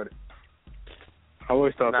get started. I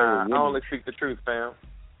always thought they were I only speak the truth, fam.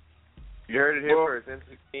 You heard it here first.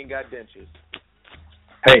 N16 got dentures.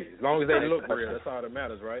 Hey, as long as they look real, that's all that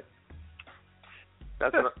matters, right?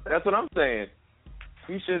 That's what I'm saying.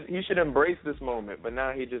 He should embrace this moment, but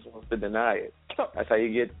now he just wants to deny it. That's how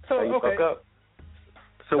you fuck up.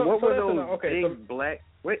 So what were those big black?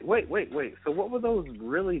 Wait. So what were those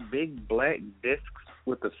really big black discs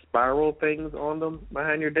with the spiral things on them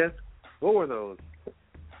behind your desk? What were those?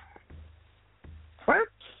 What?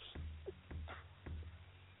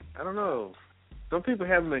 I don't know. Some people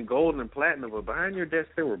have them in gold and platinum, but behind your desk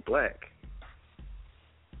they were black.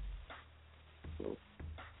 Those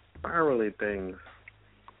spirally things.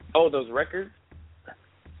 Oh, those records?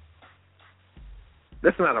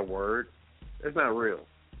 That's not a word. It's not real.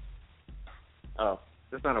 Oh.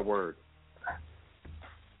 That's not a word.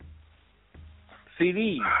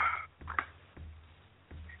 CD.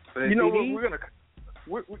 You know what we're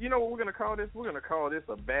gonna call this? We're gonna call this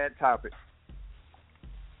a bad topic.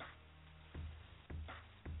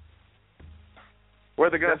 Where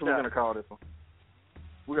the gunshot? That's what we're gonna call this one.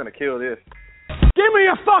 We're gonna kill this. Give me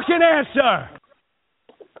a fucking answer.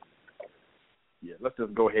 Yeah, let's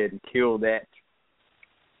just go ahead and kill that.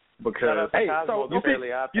 Because so you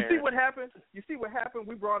see what happened? You see what happened?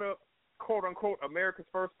 We brought up quote unquote America's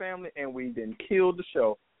First Family, and we then killed the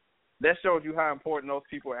show. That shows you how important those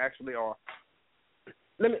people actually are.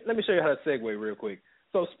 Let me show you how to segue real quick.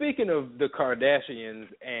 So speaking of the Kardashians,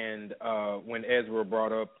 and when Ezra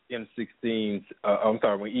brought up M16's,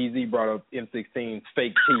 when EZ brought up M16's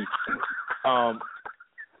fake teeth.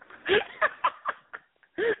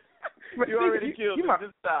 You already killed it.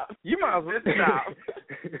 Just stop. You might as well stop.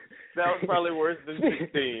 That was probably worse than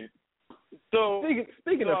 16. So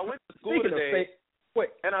speaking of, I went to school today,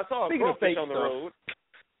 and I saw a crawfish on the road,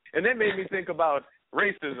 and that made me think about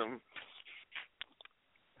racism.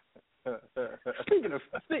 Speaking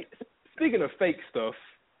of fake stuff,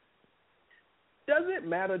 does it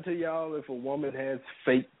matter to y'all if a woman has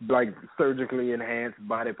fake, like surgically enhanced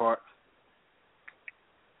body parts?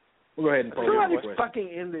 We'll go ahead and pose somebody question. fucking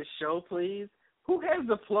end this show, please. Who has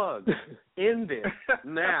the plug? End this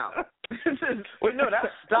now. Wait, no,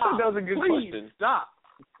 stop. That was a good please, question. Stop.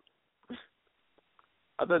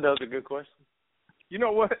 I thought that was a good question. You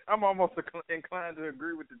know what? I'm almost inclined to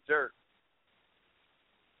agree with the jerk.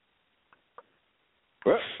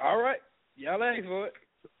 Well, all right. Y'all asked for it.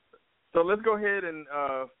 So let's go ahead and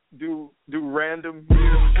do random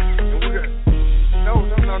here. And we're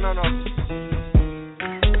gonna, no.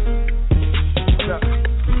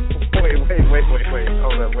 Wait.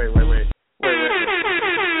 Hold up. Wait.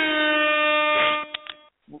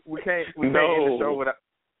 We can't end the show without.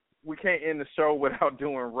 We can't end the show without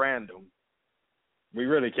doing random. We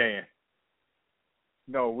really can.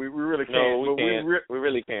 No, we really can't. No, we can't. We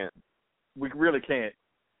really can't. We really can't.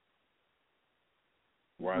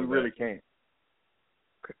 Why we really can't.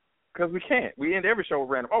 Because we can't. We end every show with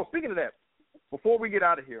random. Oh, speaking of that, before we get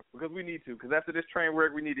out of here, because we need to, because after this train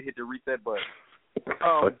wreck, we need to hit the reset button.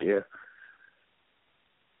 Fuck yeah.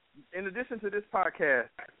 In addition to this podcast,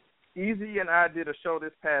 Easy and I did a show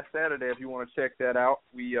this past Saturday. If you want to check that out,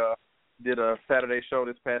 we did a Saturday show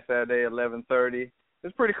this past Saturday, 11:30.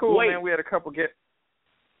 It's pretty cool, man. We had a couple get.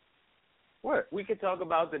 What? We could talk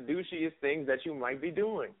about the douchiest things that you might be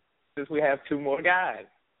doing, since we have two more guys.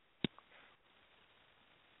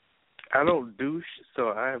 I don't douche, so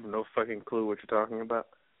I have no fucking clue what you're talking about.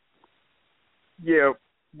 Yeah,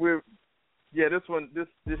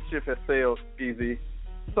 this ship has sailed, Easy.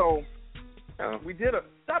 So we did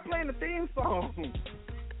stop playing the theme song.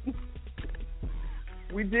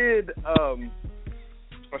 We did a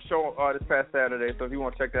show this past Saturday, so if you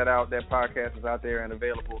want to check that out, that podcast is out there and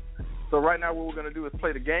available. So right now what we're going to do is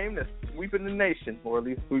play the game that's sweeping the nation, or at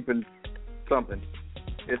least sweeping something.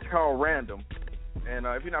 It's called Random. And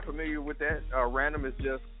if you're not familiar with that, Random is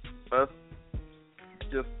just us,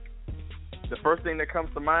 just the first thing that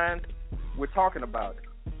comes to mind, we're talking about it.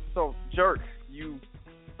 So, Jerk, you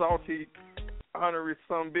salty, honorary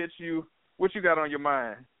son bitch, what you got on your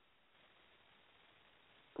mind?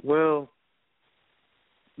 Well,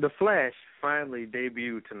 The Flash finally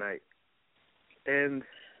debuted tonight. And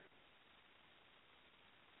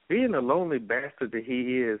being the lonely bastard that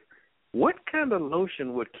he is, what kind of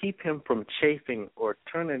lotion would keep him from chafing or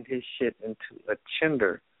turning his shit into a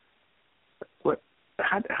cinder? What?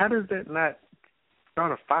 How does that not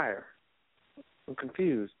start a fire? I'm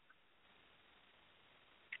confused.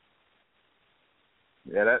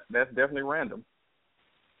 Yeah, that's definitely random.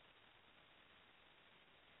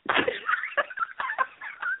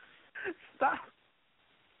 Stop.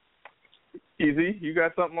 Easy, you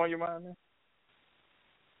got something on your mind, man?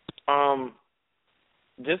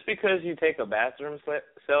 Just because you take a bathroom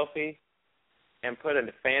selfie and put a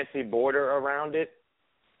fancy border around it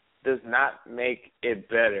does not make it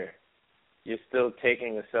better. You're still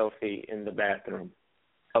taking a selfie in the bathroom,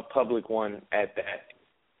 a public one at that.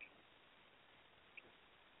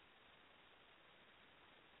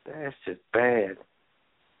 That's just bad.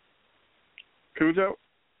 Khujoe?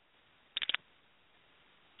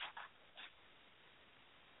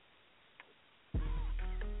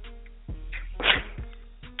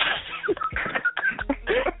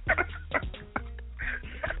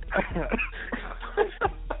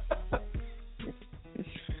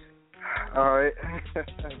 All right.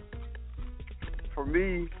 For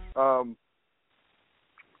me,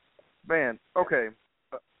 man, okay.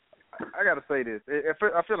 I got to say this.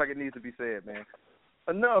 I feel like it needs to be said, man.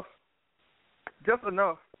 Just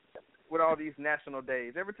enough with all these national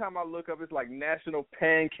days. Every time I look up, it's like National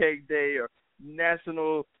Pancake Day or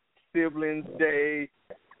National Siblings Day.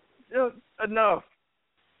 Just enough.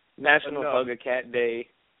 National Hug a Cat Day.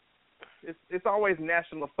 It's always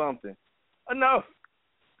national something. Enough.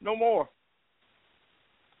 No more.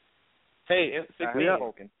 Hey,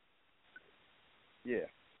 16. Yeah.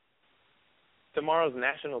 Tomorrow's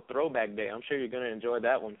National Throwback Day. I'm sure you're going to enjoy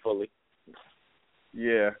that one fully.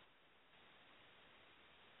 Yeah.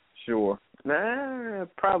 Sure. Nah,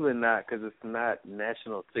 probably not, because it's not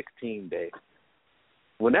National 16 Day.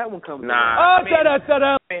 When that one comes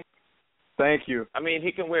Thank you. I mean,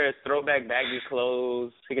 he can wear his throwback baggy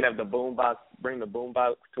clothes. He can have the boombox, bring the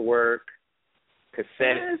boombox to work.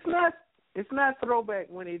 Cassette. It's not throwback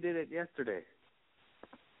when he did it yesterday.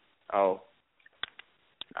 Oh,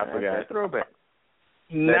 I forgot. That's throwback.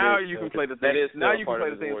 Now you can play the theme. That is now you can part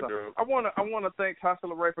play of the his theme song. wardrobe. I want to thank Tasha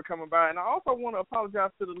LaRae for coming by, and I also want to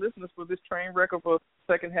apologize to the listeners for this train wreck of a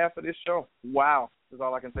second half of this show. Wow, is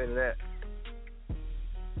all I can say to that.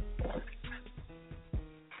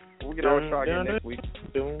 We can always try again next week.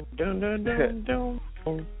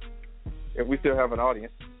 If we still have an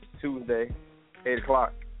audience, Tuesday, 8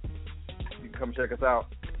 o'clock. You can come check us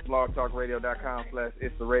out.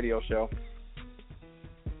 blogtalkradio.com/itstheradio show.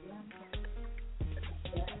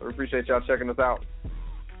 We appreciate y'all checking us out.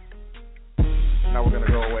 Now we're going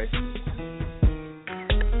to go away.